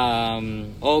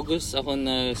 August ako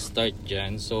na-start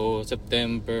dyan. So,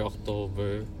 September,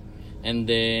 October. And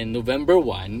then, November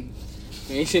 1,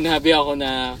 may sinabi ako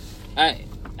na,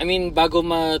 bago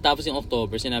matapos yung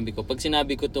October, pag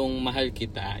sinabi ko tong mahal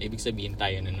kita, ibig sabihin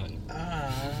tayo na nun.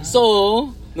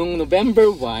 So, nung November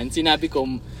 1, sinabi ko,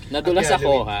 nadulas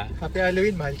ako ha. Happy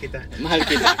Halloween, mahal kita. Mahal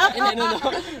kita.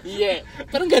 Yeah.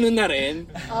 Parang ganun na rin.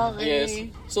 Okay. Yes.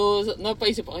 So,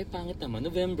 napaisip ako, pangit naman,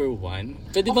 November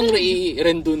 1. Pwede bang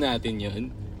redo natin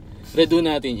yun?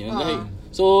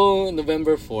 So,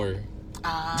 November 4.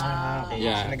 Okay.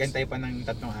 Yeah. So, nagantay pa ng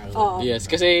 3 araw. Yes,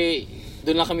 kasi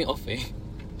doon lang kami off eh.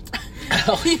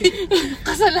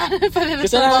 Kasalanan pala na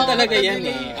Kasalanan talaga yan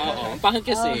eh. Oo. Pangit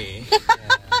kasi.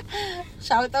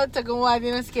 Shoutout sa gumawa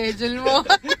din ng schedule mo.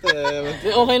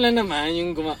 Okay lang naman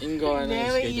yung gawa ng schedule.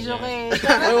 May issue ka eh.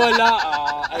 Ay, wala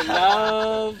I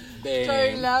love them. Char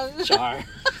lang. Char.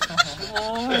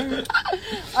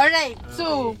 Alright,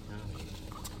 so,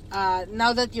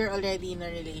 now that you're already in a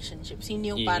relationship,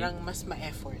 sino yung parang mas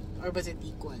ma-effort? Or was it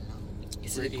equal?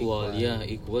 It's equal. Yeah,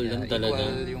 equal lang talaga.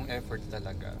 Equal yung effort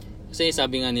talaga. Kasi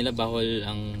sabi nga nila bawal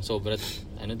ang sobra,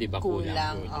 di ba,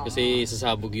 kulang. Kasi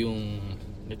sasabog yung,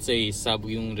 let's say,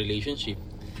 sasabog yung relationship.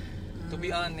 To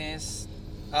be honest,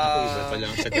 iba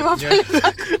pala ang sagot niya.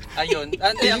 Ayun,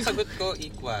 ang sagot ko,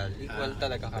 equal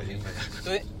talaga kami.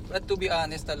 But to be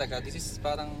honest talaga, this is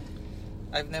parang,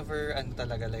 I've never,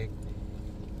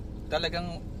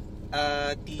 talagang,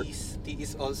 T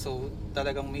is also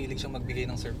talagang mahilig siyang magbigay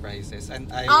ng surprises,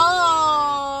 and I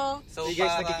so you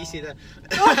guys nagkikisita.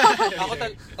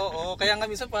 Oo, kaya nga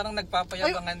minsan parang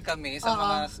nagpapayabangan kami sa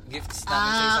mga gifts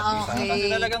namin sa isa't isa. Kasi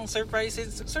talagang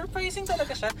surprising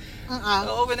talaga siya.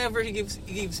 Whenever he gives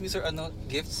me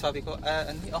gifts, sabi ko,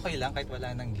 okay lang kahit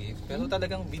wala nang gift, pero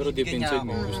talagang binibigyan niya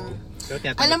ako.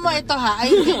 Alam mo ito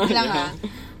I think lang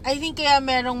I think kaya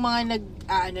merong mga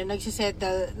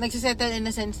nagsisettle in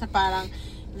a sense na parang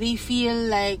they feel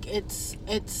like it's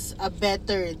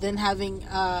better than having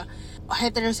a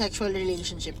heterosexual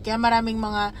relationship. Kaya maraming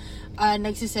mga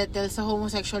nagsisettle sa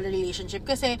homosexual relationship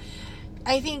kasi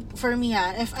I think for me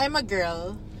if I'm a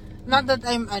girl, not that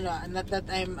I'm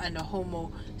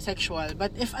homosexual,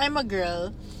 but if I'm a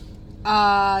girl,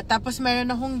 tapos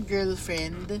meron akong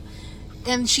girlfriend,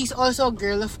 and she's also a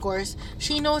girl, of course,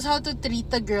 she knows how to treat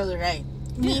a girl right.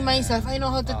 Me, myself, I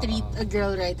know how to treat a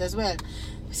girl right as well.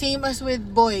 Same as with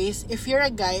boys, if you're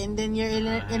a guy and then you're in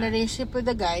a relationship with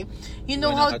a guy, you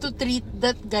know how to treat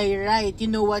that guy right. You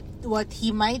know what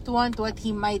he might want, what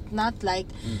he might not like.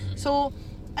 So,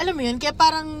 alam mo yun, kaya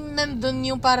parang nandun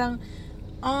yung parang,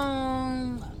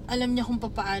 alam niya kung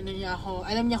papaano niya ako,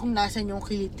 alam niya kung nasan yung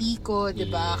kiliti ko,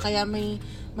 diba? Kaya may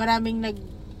maraming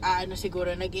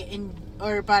siguro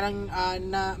or parang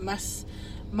na mas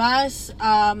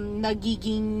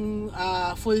nagiging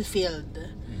fulfilled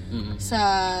sa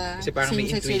Kasi parang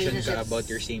may same-sex intuition ka relationships. about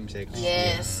your same sex.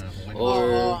 Yes.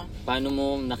 Or paano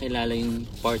mo nakilala yung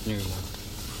partner mo?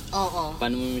 Oo.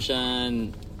 Paano mo siya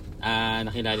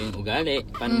nakilala yung ugali?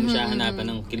 Paano mo siya hanapan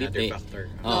ng kiliti? Another factor.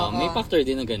 May factor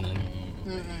din na ganun.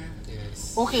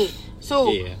 Yes. Okay.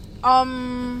 So, Yeah.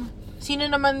 sino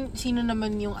naman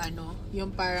yung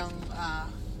yung parang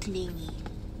clingy?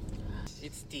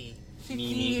 It's T.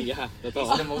 Nini, yeah,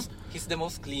 totoo. He's the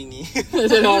most clingy.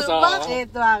 Seryoso.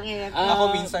 Bakit? Ako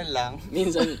minsan lang.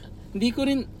 Minsan, hindi,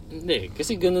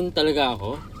 kasi ganun talaga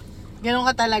ako. Ganun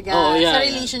ka talaga Oo, yeah, sa yeah.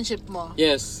 relationship mo?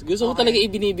 Yes, gusto ko Okay. talaga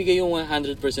ibinibigay yung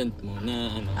 100% mo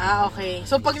na ano. Okay.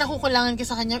 So, pag nakukulangan ka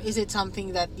sa kanya, is it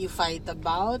something that you fight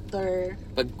about? Or...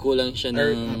 Pag kulang siya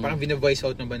Or ng... parang bina-voice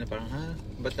out mo ba na parang,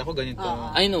 ba't ako ganito?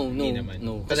 Ay, no. Hindi naman.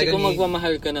 Kasi Talagang kung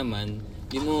magmamahal ka naman,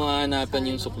 di mo hahanapan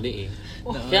yung sukli eh.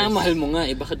 Kaya mahal mo nga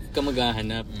eh, bakit ka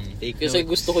maghahanap? Take Kasi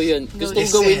notes. gusto ko yun. Gusto ko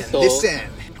Listen, gawin to. listen.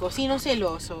 Sinong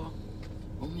seloso?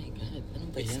 Oh my God, ano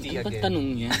ba yan? It's T Ano ba again. tanong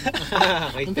niya?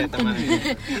 Okay, tatamaan.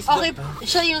 Okay,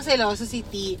 siya yung seloso, si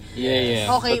T. Yeah.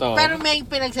 Okay, Totoo. pero may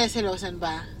pinagseselosan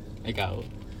ba? Ikaw?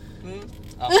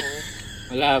 Ako.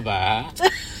 Wala ba?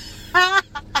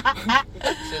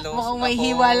 Selos Mukhang may ako.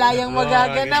 hiwalayang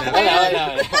magaganap. Wala.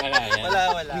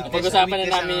 Wala. Pag-usapan na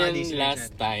Witness namin ang mga yan listeners last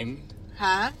natin. time.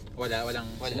 Ha? Walang.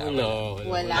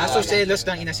 Wala. So selos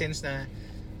lang in a sense na,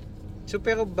 so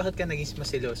pero bakit ka naging mas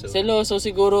seloso? Seloso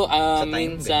siguro time,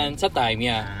 minsan sa time,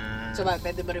 yeah. So ba,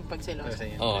 pwede ba rin pagseloso?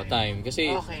 Oh, time.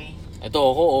 Kasi Okay. ito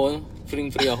ako, free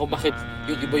ako. Bakit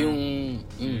yung iba yung...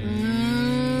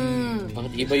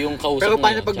 Bakit iba yung kausap Pero mo?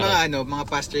 paano pag Charot. mga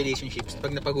past relationships,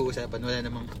 pag napag-uusapan, wala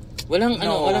namang... Walang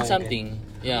something.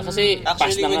 Yeah, kasi past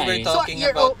Actually, na nga when we're eh. talking So,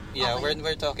 you're about okay. when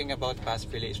we're talking about past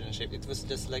relationship, it was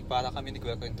just like para kami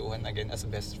nagkwentuhan again as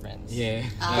best friends. Yeah.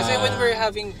 Kasi when we're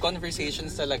having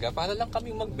conversations talaga, para lang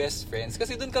kami mag-best friends.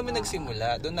 Kasi doon kami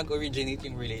nagsimula, doon nag-originate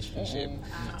yung relationship.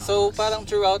 So parang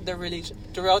throughout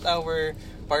our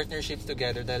partnerships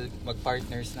together, dahil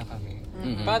mag-partners na kami,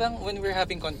 parang when we're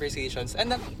having conversations,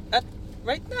 and at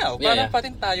right now, parang pa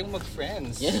rin tayong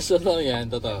mag-friends. Yes, totoo yan,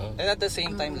 totoo. And at the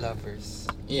same time, lovers.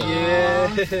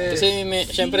 Yeah. Kasi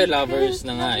syempre lovers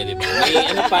na nga eh, di ba? May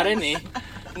ano pa rin eh.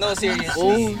 No,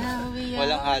 seriously. Oh,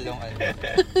 Walang halong ano.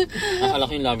 akala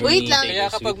ko yung lover Wait ni lang. Taylor Kaya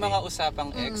kapag Swift, mga usapang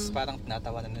ex, parang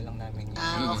tinatawanan na lang namin yun.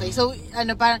 Okay. So,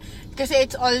 parang, kasi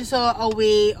it's also a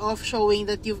way of showing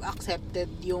that you've accepted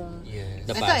yung... Yes.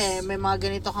 The Ito past. may mga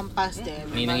ganito kang past eh.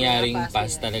 May mga nangyaring ganito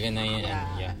past eh. talaga na yan.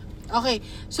 Yeah. Okay.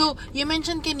 So, you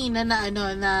mentioned kanina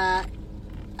na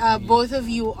both of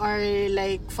you are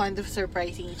like fond of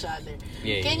surprising each other.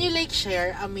 Yeah, Can you like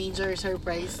share a major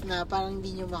surprise na parang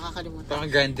hindi nyo makakalimutan? Parang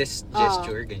grandest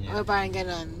gesture, ganyan. O parang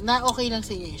ganon. Na okay lang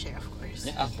sa inyo yung share, of course.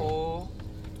 Yeah. Ako,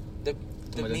 the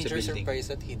Tumalon sa major building. surprise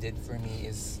that he did for me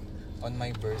is on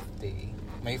my birthday.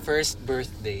 My first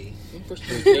birthday. Yung first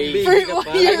birthday. Baby ka pa?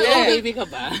 Yeah, baby ka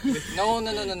ba? No.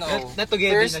 Na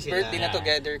together First na sila. birthday na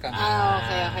together kami.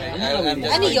 Okay. I'm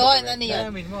just Ano going to yun? correct. Ano yun?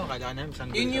 Alamin mo, akala namin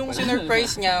sanggol Yun ka yung pala.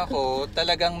 sinurprise niya ako.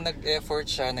 Talagang nag-effort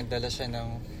siya. Nagdala siya ng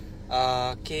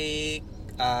cake.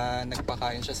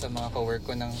 Nagpakain siya sa mga kawork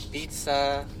ko ng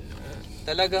pizza.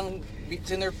 Talagang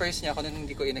sinurprise niya ako na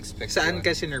hindi ko in-expect. Saan yun.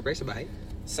 ka sinurprise? Sa bahay?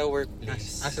 Sa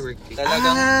workplace. Sa workplace.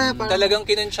 Talagang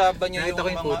kinuntsaba niya Nakita yung ko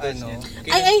yung mga photos ano.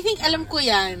 niya. I think alam ko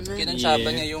yan. Kinuntsaba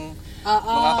Yeah. niya yung Oo.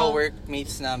 mga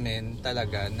ka-workmates namin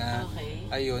talaga na Okay.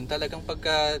 ayun, talagang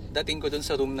pagka dating ko dun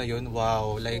sa room na yun,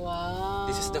 wow, like Wow.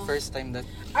 this is the first time that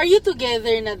Are you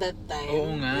together na that time?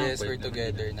 Oo nga. yes, we're pwede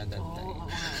together na that Oo, time. oo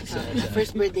nga. So,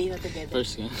 first birthday na together.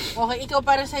 First nga. Okay, ikaw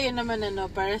para sa'yo naman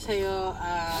para sa'yo,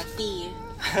 T.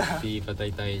 Di patay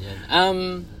tayo dyan.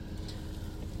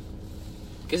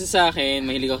 Kasi sa akin,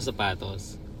 mahilig ako sa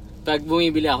sapatos. Pag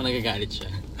bumibili ako, nagagalit siya.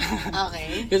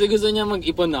 Okay. Kasi gusto niya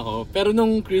mag-ipon ako. Pero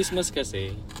nung Christmas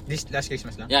kasi, This last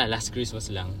Christmas lang? yeah, last Christmas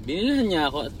lang, binilhan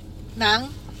niya ako Nang?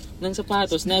 ng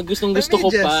sapatos na gustong gusto ko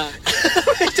Medyas. pa.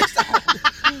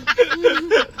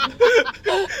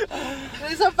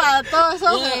 May sapatos,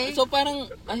 okay. Yeah, so parang,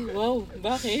 ay wow,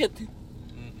 bakit?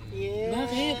 Yes.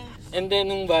 Bakit? And then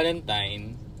nung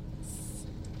Valentine,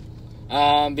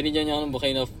 binigyan niya ako ng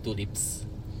bouquet of tulips.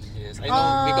 Yes, I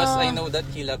know because I know that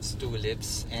he loves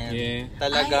tulips and Yeah.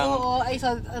 talagang Ay, oo, I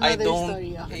saw I another don't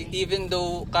story. Okay. even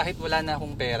though kahit wala na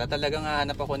akong pera, talagang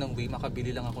hahanap ako ng way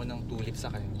makabili lang ako ng tulips sa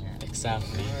kanya.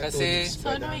 Exactly. Kasi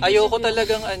Sana may ayoko ganyan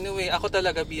talagang ako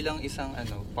talaga bilang isang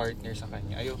partner sa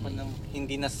kanya. Ayoko nang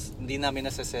hindi namin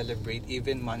celebrate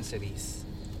even monthsaries.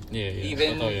 Yeah.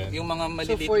 Even Totoo yan. yung mga So,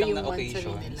 maliliit for lang yung na monthsary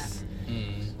occasions. nila.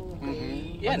 Mm.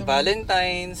 Okay. Yan,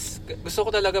 Valentine's. Gusto ko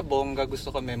talaga bongga, gusto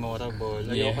ko memorable.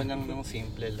 Ayoko nang yung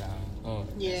simple lang. Oh.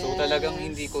 Yes. So talagang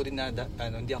hindi ko rin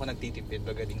hindi ako nagtitipid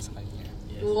pagaling sa kanya.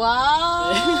 Wow!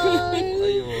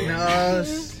 Ayun. Tapos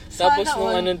Sana nung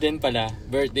all. ano din pala,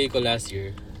 birthday ko last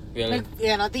year. Well,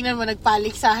 Tingnan mo,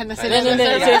 nagpaliksahan na sila. hindi,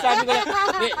 sabi ko lang,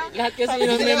 lahat kasi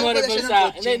yung memorable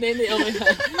sa akin. Hindi, okay na.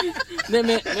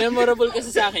 Hindi, memorable kasi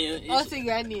sa akin yun.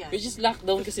 Sige, ano yan? Which is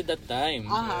lockdown kasi that time.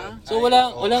 Aha. So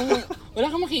wala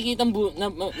kang makikita na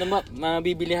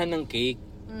mabibilihan ng cake.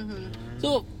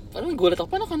 So, parang gulat ako,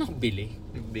 paano ka nakabili?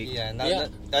 Yeah,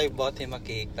 I bought him a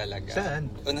cake talaga. Saan?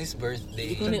 On his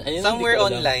birthday. Ayun, Somewhere hindi ko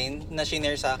alam. online na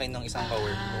shinare sa akin ng isang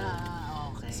kawork ko.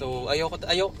 Okay. So,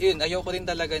 ayoko rin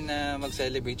talaga na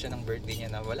mag-celebrate siya ng birthday niya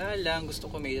na wala lang.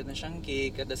 Gusto ko may na siyang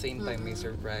cake at the same time may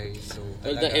surprise. So,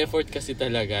 Well, the effort kasi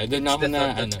talaga. Doon ako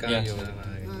na,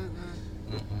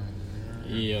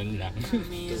 yun lang.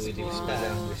 Miss mo.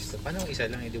 Paano kung isa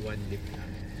lang, edi one lip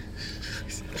lang?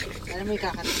 Alam mo,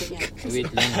 ikakatin yan.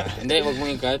 Wait lang ha. Hindi, wag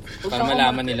mong ikat. Para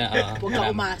malaman nila. Huwag ka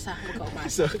umasa.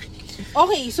 Sorry.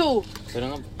 Okay, so, Pero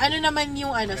nga, ano naman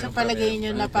yung sa palagay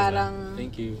nyo na parang,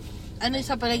 thank you. ano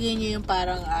sa palagay nyo yung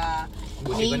parang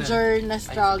Busi ko major na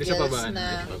struggles Gusto pa ba? na,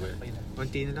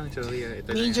 Konti na lang, sorry.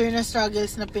 Ito major na. na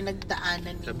struggles na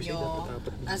pinagdaanan Sabi ninyo siya,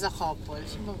 dapat as a couple?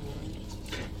 Sino ba bumili?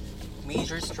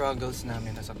 Major struggles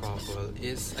namin as a couple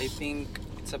is, I think,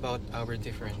 it's about our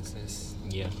differences.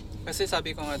 Yeah. Kasi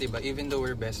sabi ko nga, diba, even though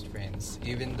we're best friends,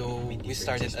 even though we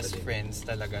started as friends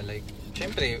talaga, like,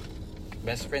 syempre,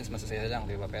 best friends, masasaya lang,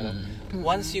 diba? Pero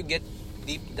once you get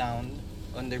deep down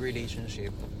on the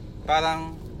relationship,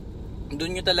 parang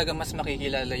doon nyo talaga mas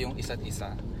makikilala yung isa't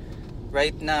isa.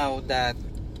 Right now that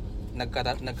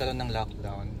nagkaroon ng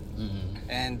lockdown,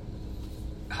 and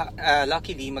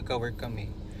luckily, magka-work kami.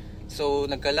 So,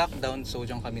 nagka-lockdown, so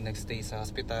diyan kami nagstay sa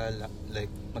hospital, like,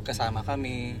 magkasama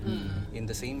kami, in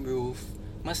the same roof.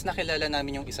 Mas nakilala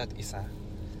namin yung isa't isa.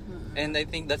 And I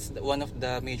think that's one of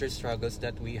the major struggles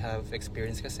that we have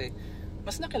experienced kasi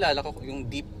mas nakilala ko yung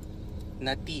deep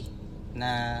na tea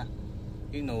na,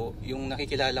 you know, yung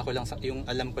nakikilala ko lang, yung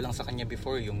alam ko lang sa kanya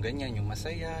before, yung ganyan, yung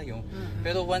masaya, yung...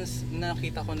 Pero once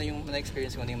nakita ko na yung,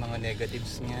 na-experience ko na yung mga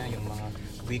negatives niya, yung mga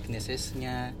weaknesses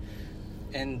niya,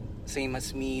 and same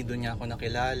as me, doon niya ako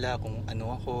nakilala kung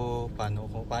ano ako, paano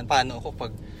ako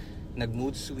pag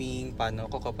nag-mood swing, paano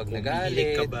ako kapag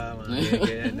nagalit. Ka ba?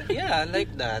 Mga Yeah,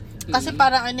 like that. Kasi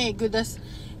parang good as,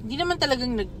 hindi naman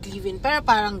talagang nag-live-in, pero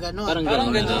parang gano'n. Parang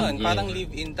Parang ganun. gano'n, Yeah. parang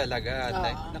live-in talaga.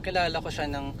 Like, nakilala ko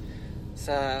siya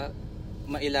sa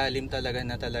mailalim talaga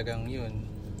na talagang yun.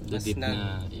 The deep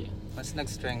na, yeah. Mas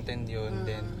nag-strengthen yun.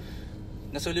 Then,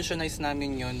 na-solutionize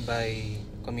namin yun by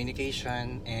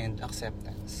communication and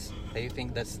acceptance. I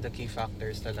think that's the key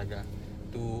factors talaga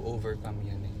to overcome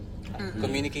yun eh.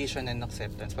 Communication and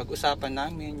acceptance. Pag-usapan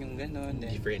namin yung gano'n,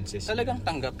 differences. talagang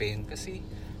tanggapin kasi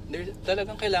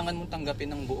talagang kailangan mong tanggapin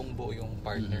ng buong-buo yung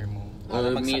partner mo.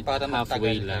 Or meet para halfway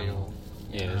magtagal lang. kayo.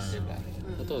 Yes. Diba?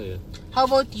 Totoo yun. How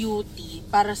about you, T?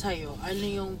 Para sa'yo, ano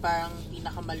yung parang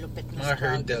pinakamalupit na Mga struggle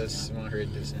hurdles. nyo? Mga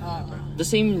hurdles. Oo. The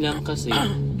same lang kasi.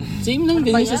 Same lang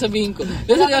din Ano ba yung yan? sasabihin ko.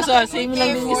 Pero same lang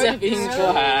din yung sasabihin ko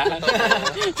ha.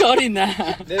 Sorry na.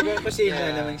 Diba kasi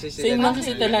na naman siya sila. Same lang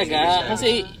kasi talaga. Kasi,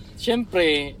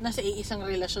 syempre, Nasa iisang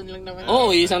relasyon lang naman. oo,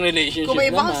 isang relationship Kung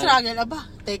may ibang naman. struggle,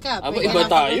 teka. Aba, pwede iba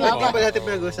natin tayo. pag-usapan. Hindi pa natin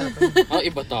pinag-usapan.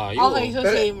 Iba tayo. Okay, so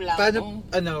same lang. Paano,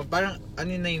 parang,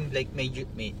 ano na yung like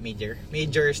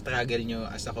major struggle nyo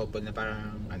as a couple na parang,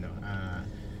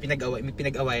 may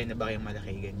pinag-awayan na ba kayong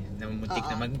malaki ganyan? Na muntik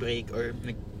na mag-break or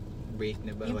nag-break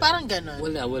na ba? Yung parang gano'n.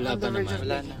 Wala On pa the verge naman. of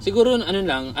Wala breaking. na. Siguro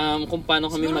lang, kung paano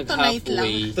kami Siguro tonight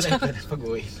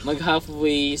mag-halfway.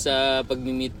 Mag-halfway sa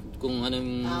pag-meet kung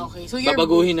anong Okay. So you're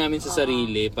babaguhin namin sa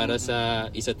sarili para sa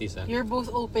isa't isa. You're both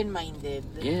open-minded.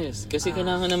 Yes, kasi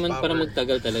kailangan naman para Power.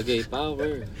 magtagal talaga eh.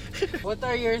 Power. What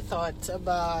are your thoughts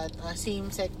about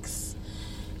same-sex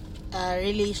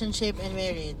relationship and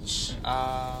marriage?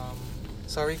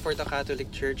 Sorry for the Catholic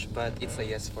Church, but it's a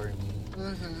yes for me.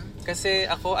 Mm-hmm. Kasi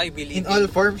ako, I believe In all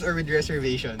forms or with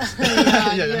reservations?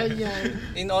 Yan.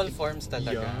 in all forms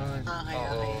talaga. Yan. Okay,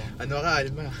 Oo. okay. Ano ka,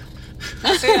 Alma?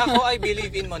 Kasi ako, I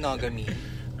believe in monogamy.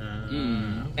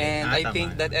 And I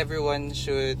think that everyone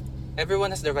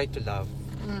has the right to love.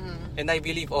 Mm-hmm. And I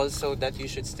believe also that you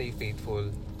should stay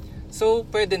faithful. So,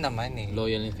 pwede naman eh.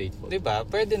 Loyal and faithful. 'Di ba?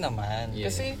 Pwede naman. Yeah.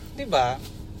 Kasi, 'di ba?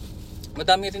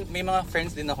 Madami rin, may mga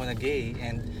friends din ako na gay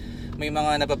and may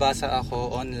mga nababasa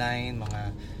ako online,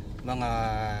 mga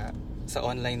sa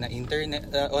online na internet,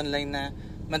 online na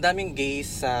madaming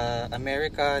gays sa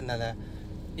America na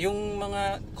yung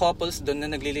mga couples doon na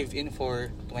nagli-live-in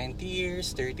for 20 years,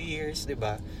 30 years, di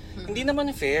ba? Hindi naman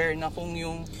fair na kung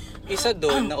yung isa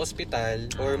doon na ospital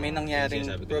or may nangyaring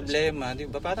problema, di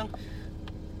ba? Parang,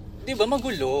 di ba,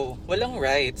 magulo. Walang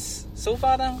rights. So,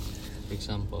 parang, For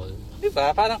example. di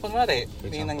ba? Parang, kunwari,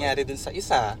 may nangyari doon sa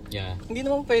isa. Yeah. Hindi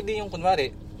naman pwede yung,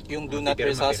 kunwari, yung do not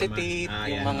resuscitate,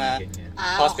 yung mga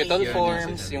hospital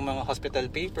forms, yung mga hospital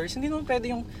papers. Hindi naman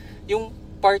pwede yung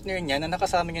partner niya na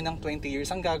nakasama niya ng 20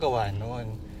 years ang gagawa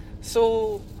noon.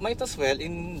 So, might as well,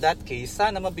 in that case,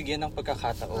 sana mabigyan ng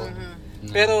pagkakataon.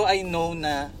 Pero I know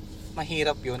na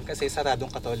mahirap yun kasi saradong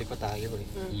katoliko tayo eh.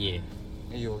 Yeah.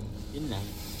 Ayun. Yun lang.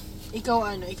 Ikaw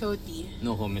T.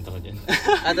 No comment ako dyan.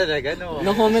 Talaga? No.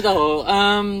 No comment ako.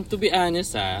 To be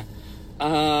honest sa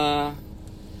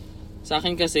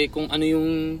akin kasi kung ano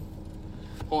yung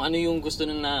gusto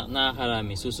ng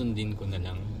nakakarami, susundin ko na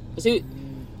lang. Kasi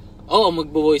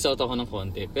magbo-voice out ako ng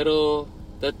konti. Pero,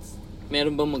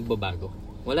 meron bang magbabago?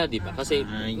 Wala, di ba? Kasi,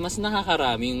 mas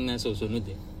nakakarami yung nasusunod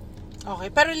eh.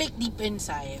 Okay, pero like deep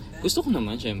inside. Gusto ko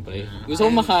naman, syempre. Gusto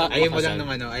ko ayaw mo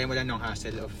lang ng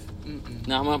hassle of...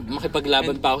 Na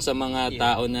makipaglaban pa ako sa mga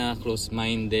tao na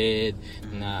close-minded,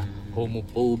 na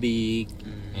homophobic.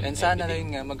 And sana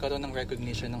rin nga magkaroon ng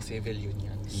recognition ng civil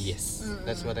unions. Yes.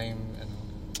 That's what I'm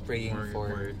praying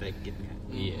for. More like it nga.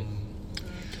 Yeah.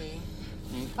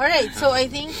 Alright, so I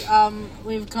think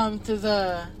we've come to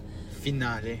the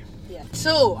finale. Yeah.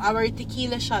 So, our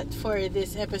tequila shot for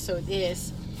this episode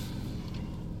is,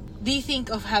 do you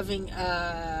think of having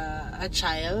a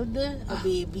child, a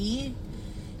baby?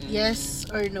 Yes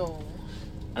or no?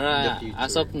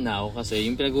 As of now, kasi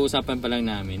yung pinag-uusapan pa lang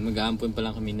namin, mag-aampon pa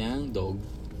lang kami ng dog.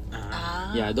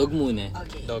 Yeah, dog muna.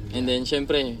 Okay. Dog. And then,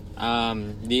 syempre,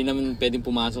 di naman pwedeng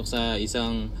pumasok sa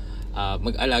isang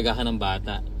mag-alaga ka ng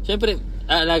bata. Syempre,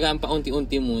 aalagaan pa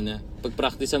unti-unti muna.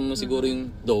 Pag-practicean mo siguro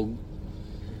yung dog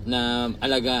na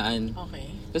alagaan. Okay.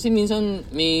 Kasi minsan,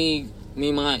 may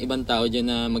mga ibang tao dyan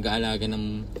na mag-aalaga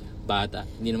ng bata.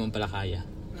 Hindi naman pala kaya.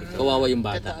 Kawawa yung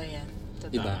bata. Totoo yan.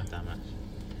 Totoo. Diba? Tama.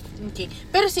 Okay.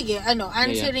 Pero sige,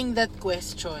 answering that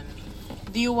question,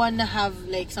 do you wanna have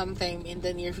like sometime in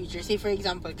the near future? Say for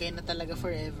example, kayo na talaga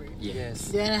forever.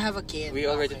 Yes. Do you wanna have a kid? We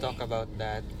already talked about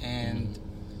that, and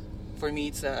for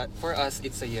me, for us,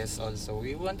 it's a yes also.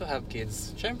 We want to have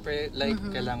kids. Syempre, like,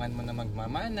 kailangan mo na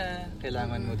magmamana,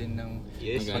 kailangan mo din ng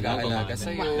mag-aalaga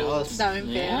sa'yo. Daming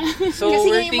pera. So, Kasi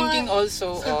we're yung thinking mga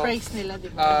also surprise of nila,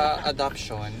 diba?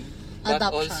 adoption. But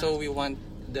also, we want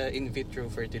the in vitro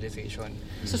fertilization.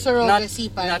 So,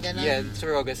 surrogacy parang ganun. Yeah,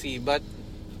 surrogacy. But,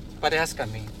 parehas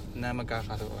kami na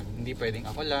magkakaroon. Hindi pwedeng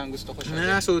ako lang, gusto ko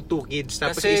siya. So 2 kids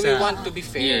tapos kasi isa. we want to be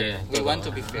fair. Yeah, we want to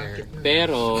be fair.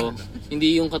 Pero,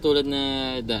 hindi yung katulad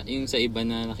na yung sa iba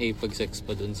na nakipag-sex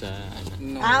pa dun sa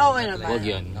No, okay naman. Wag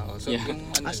yun. So, Yeah. yung,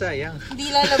 Sayang. Hindi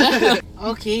lalabas.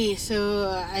 Okay, so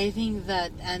I think that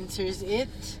answers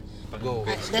it. Go.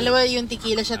 Dalawa yung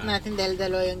tequila shot natin dahil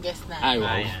dalawa yung guest Ay, natin.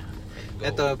 wow.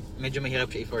 Ito, medyo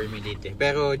mahirap siya i-formulate eh.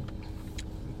 Pero,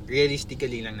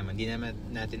 realistically lang naman, di naman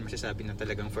natin masasabi na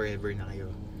talagang forever na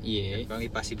kayo. Yeah. May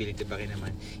possibility pa rin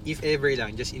naman. If ever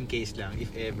lang, just in case lang,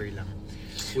 if ever lang,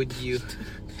 would you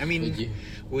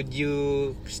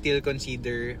still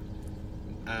consider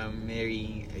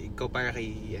marrying, ikaw para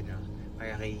kay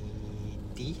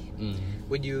T?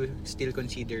 Would you still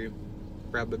consider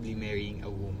probably marrying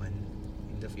a woman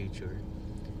in the future?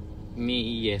 May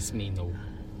yes, may no.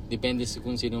 Depende sa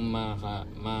kung sino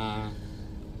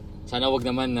sana wag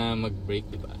naman na mag-break,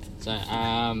 di ba?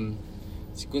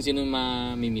 Kung sino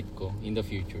ma-meet ko in the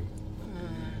future.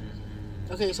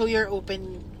 Okay, so you're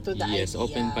open to the idea? Yes,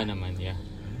 open pa naman, yeah.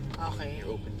 Okay.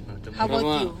 You're open to How about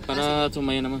you? Para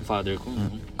tumaya naman father ko.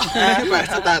 para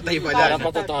sa tatay pala. Para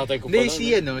patatatay ko Hindi,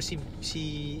 pala. si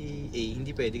A,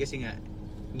 hindi pwede kasi nga,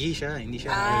 gay siya, hindi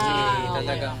siya.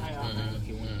 talagang.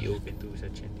 He won't be open to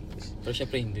such things. Pero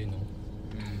syempre hindi, no?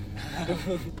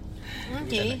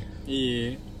 Okay.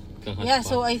 Yeah. Yeah,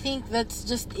 so I think that's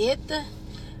just it.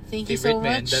 Thank you so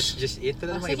Man, much. that's just it.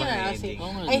 Wala namang Sige ibang na, ending.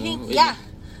 I think, yeah.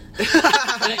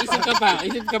 Isip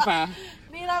ka pa.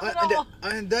 Nirapan ako.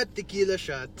 On that tequila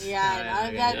shot. Yeah,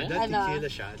 on that, tequila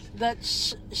shot. That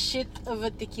shit of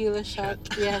a tequila shot.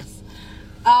 Yes.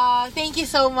 Thank you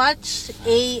so much,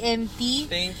 A&T.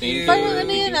 Thank you. Parang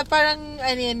parang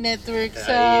network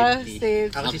sa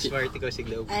States. Ako si Smart, ikaw si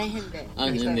Globe. Ay, hindi.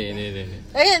 Hindi.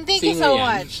 Ayun, thank you so Sino yan?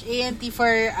 much, A&T,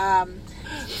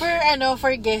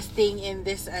 for guesting in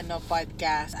this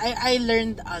podcast. I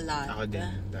learned a lot. Ako din.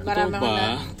 Marami Totoo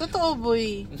ba? Totoo,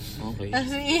 boy. Okay. As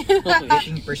in,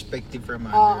 Getting perspective from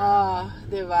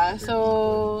diba?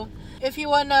 So, if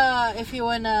you wanna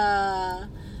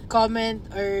comment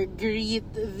or greet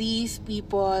these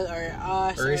people or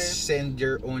us. Or send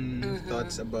your own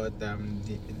thoughts about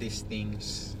these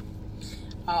things.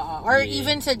 Or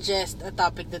even suggest a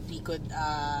topic that we could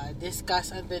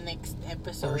discuss on the next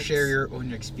episode. Or share your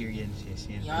own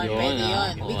experiences. Yun, pwede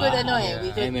yun. We could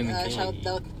we could MMK. shout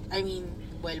out,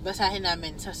 basahin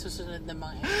namin sa susunod na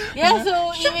mga Yeah, so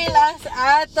email us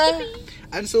at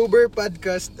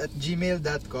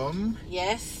unsoberpodcast@gmail.com.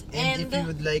 yes. And if you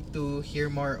would like to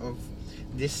hear more of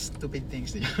these stupid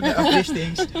things, of these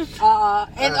things,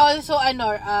 and also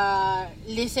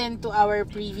listen to our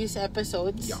previous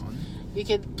episodes. Yan. You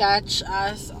could catch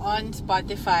us on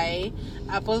Spotify,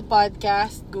 Apple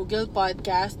Podcast, Google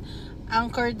Podcast,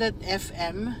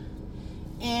 Anchor.fm,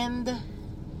 and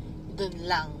dun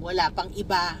lang. Wala pang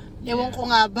iba. Ewan ko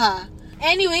nga ba.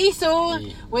 Anyway, so,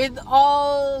 with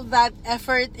all that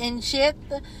effort and shit,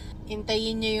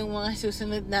 hintayin nyo yung mga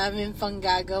susunod namin pang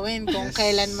gagawin kung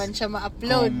kailan man siya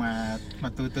ma-upload. Kung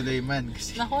matutuloy man.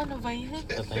 Kasi Naku, ano ba yun?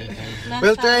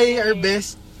 we'll try our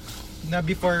best na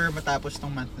before matapos tong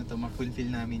month na to,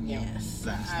 ma-fulfill namin yung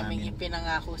plans aming namin.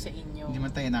 ipinangako sa inyo. Hindi man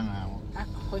tayo nangako.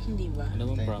 Hindi ba?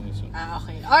 Ano bang promise mo?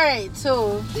 Okay. Alright,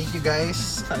 so, Thank you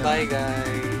guys. Bye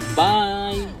guys!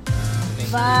 Bye!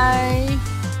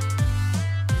 bye!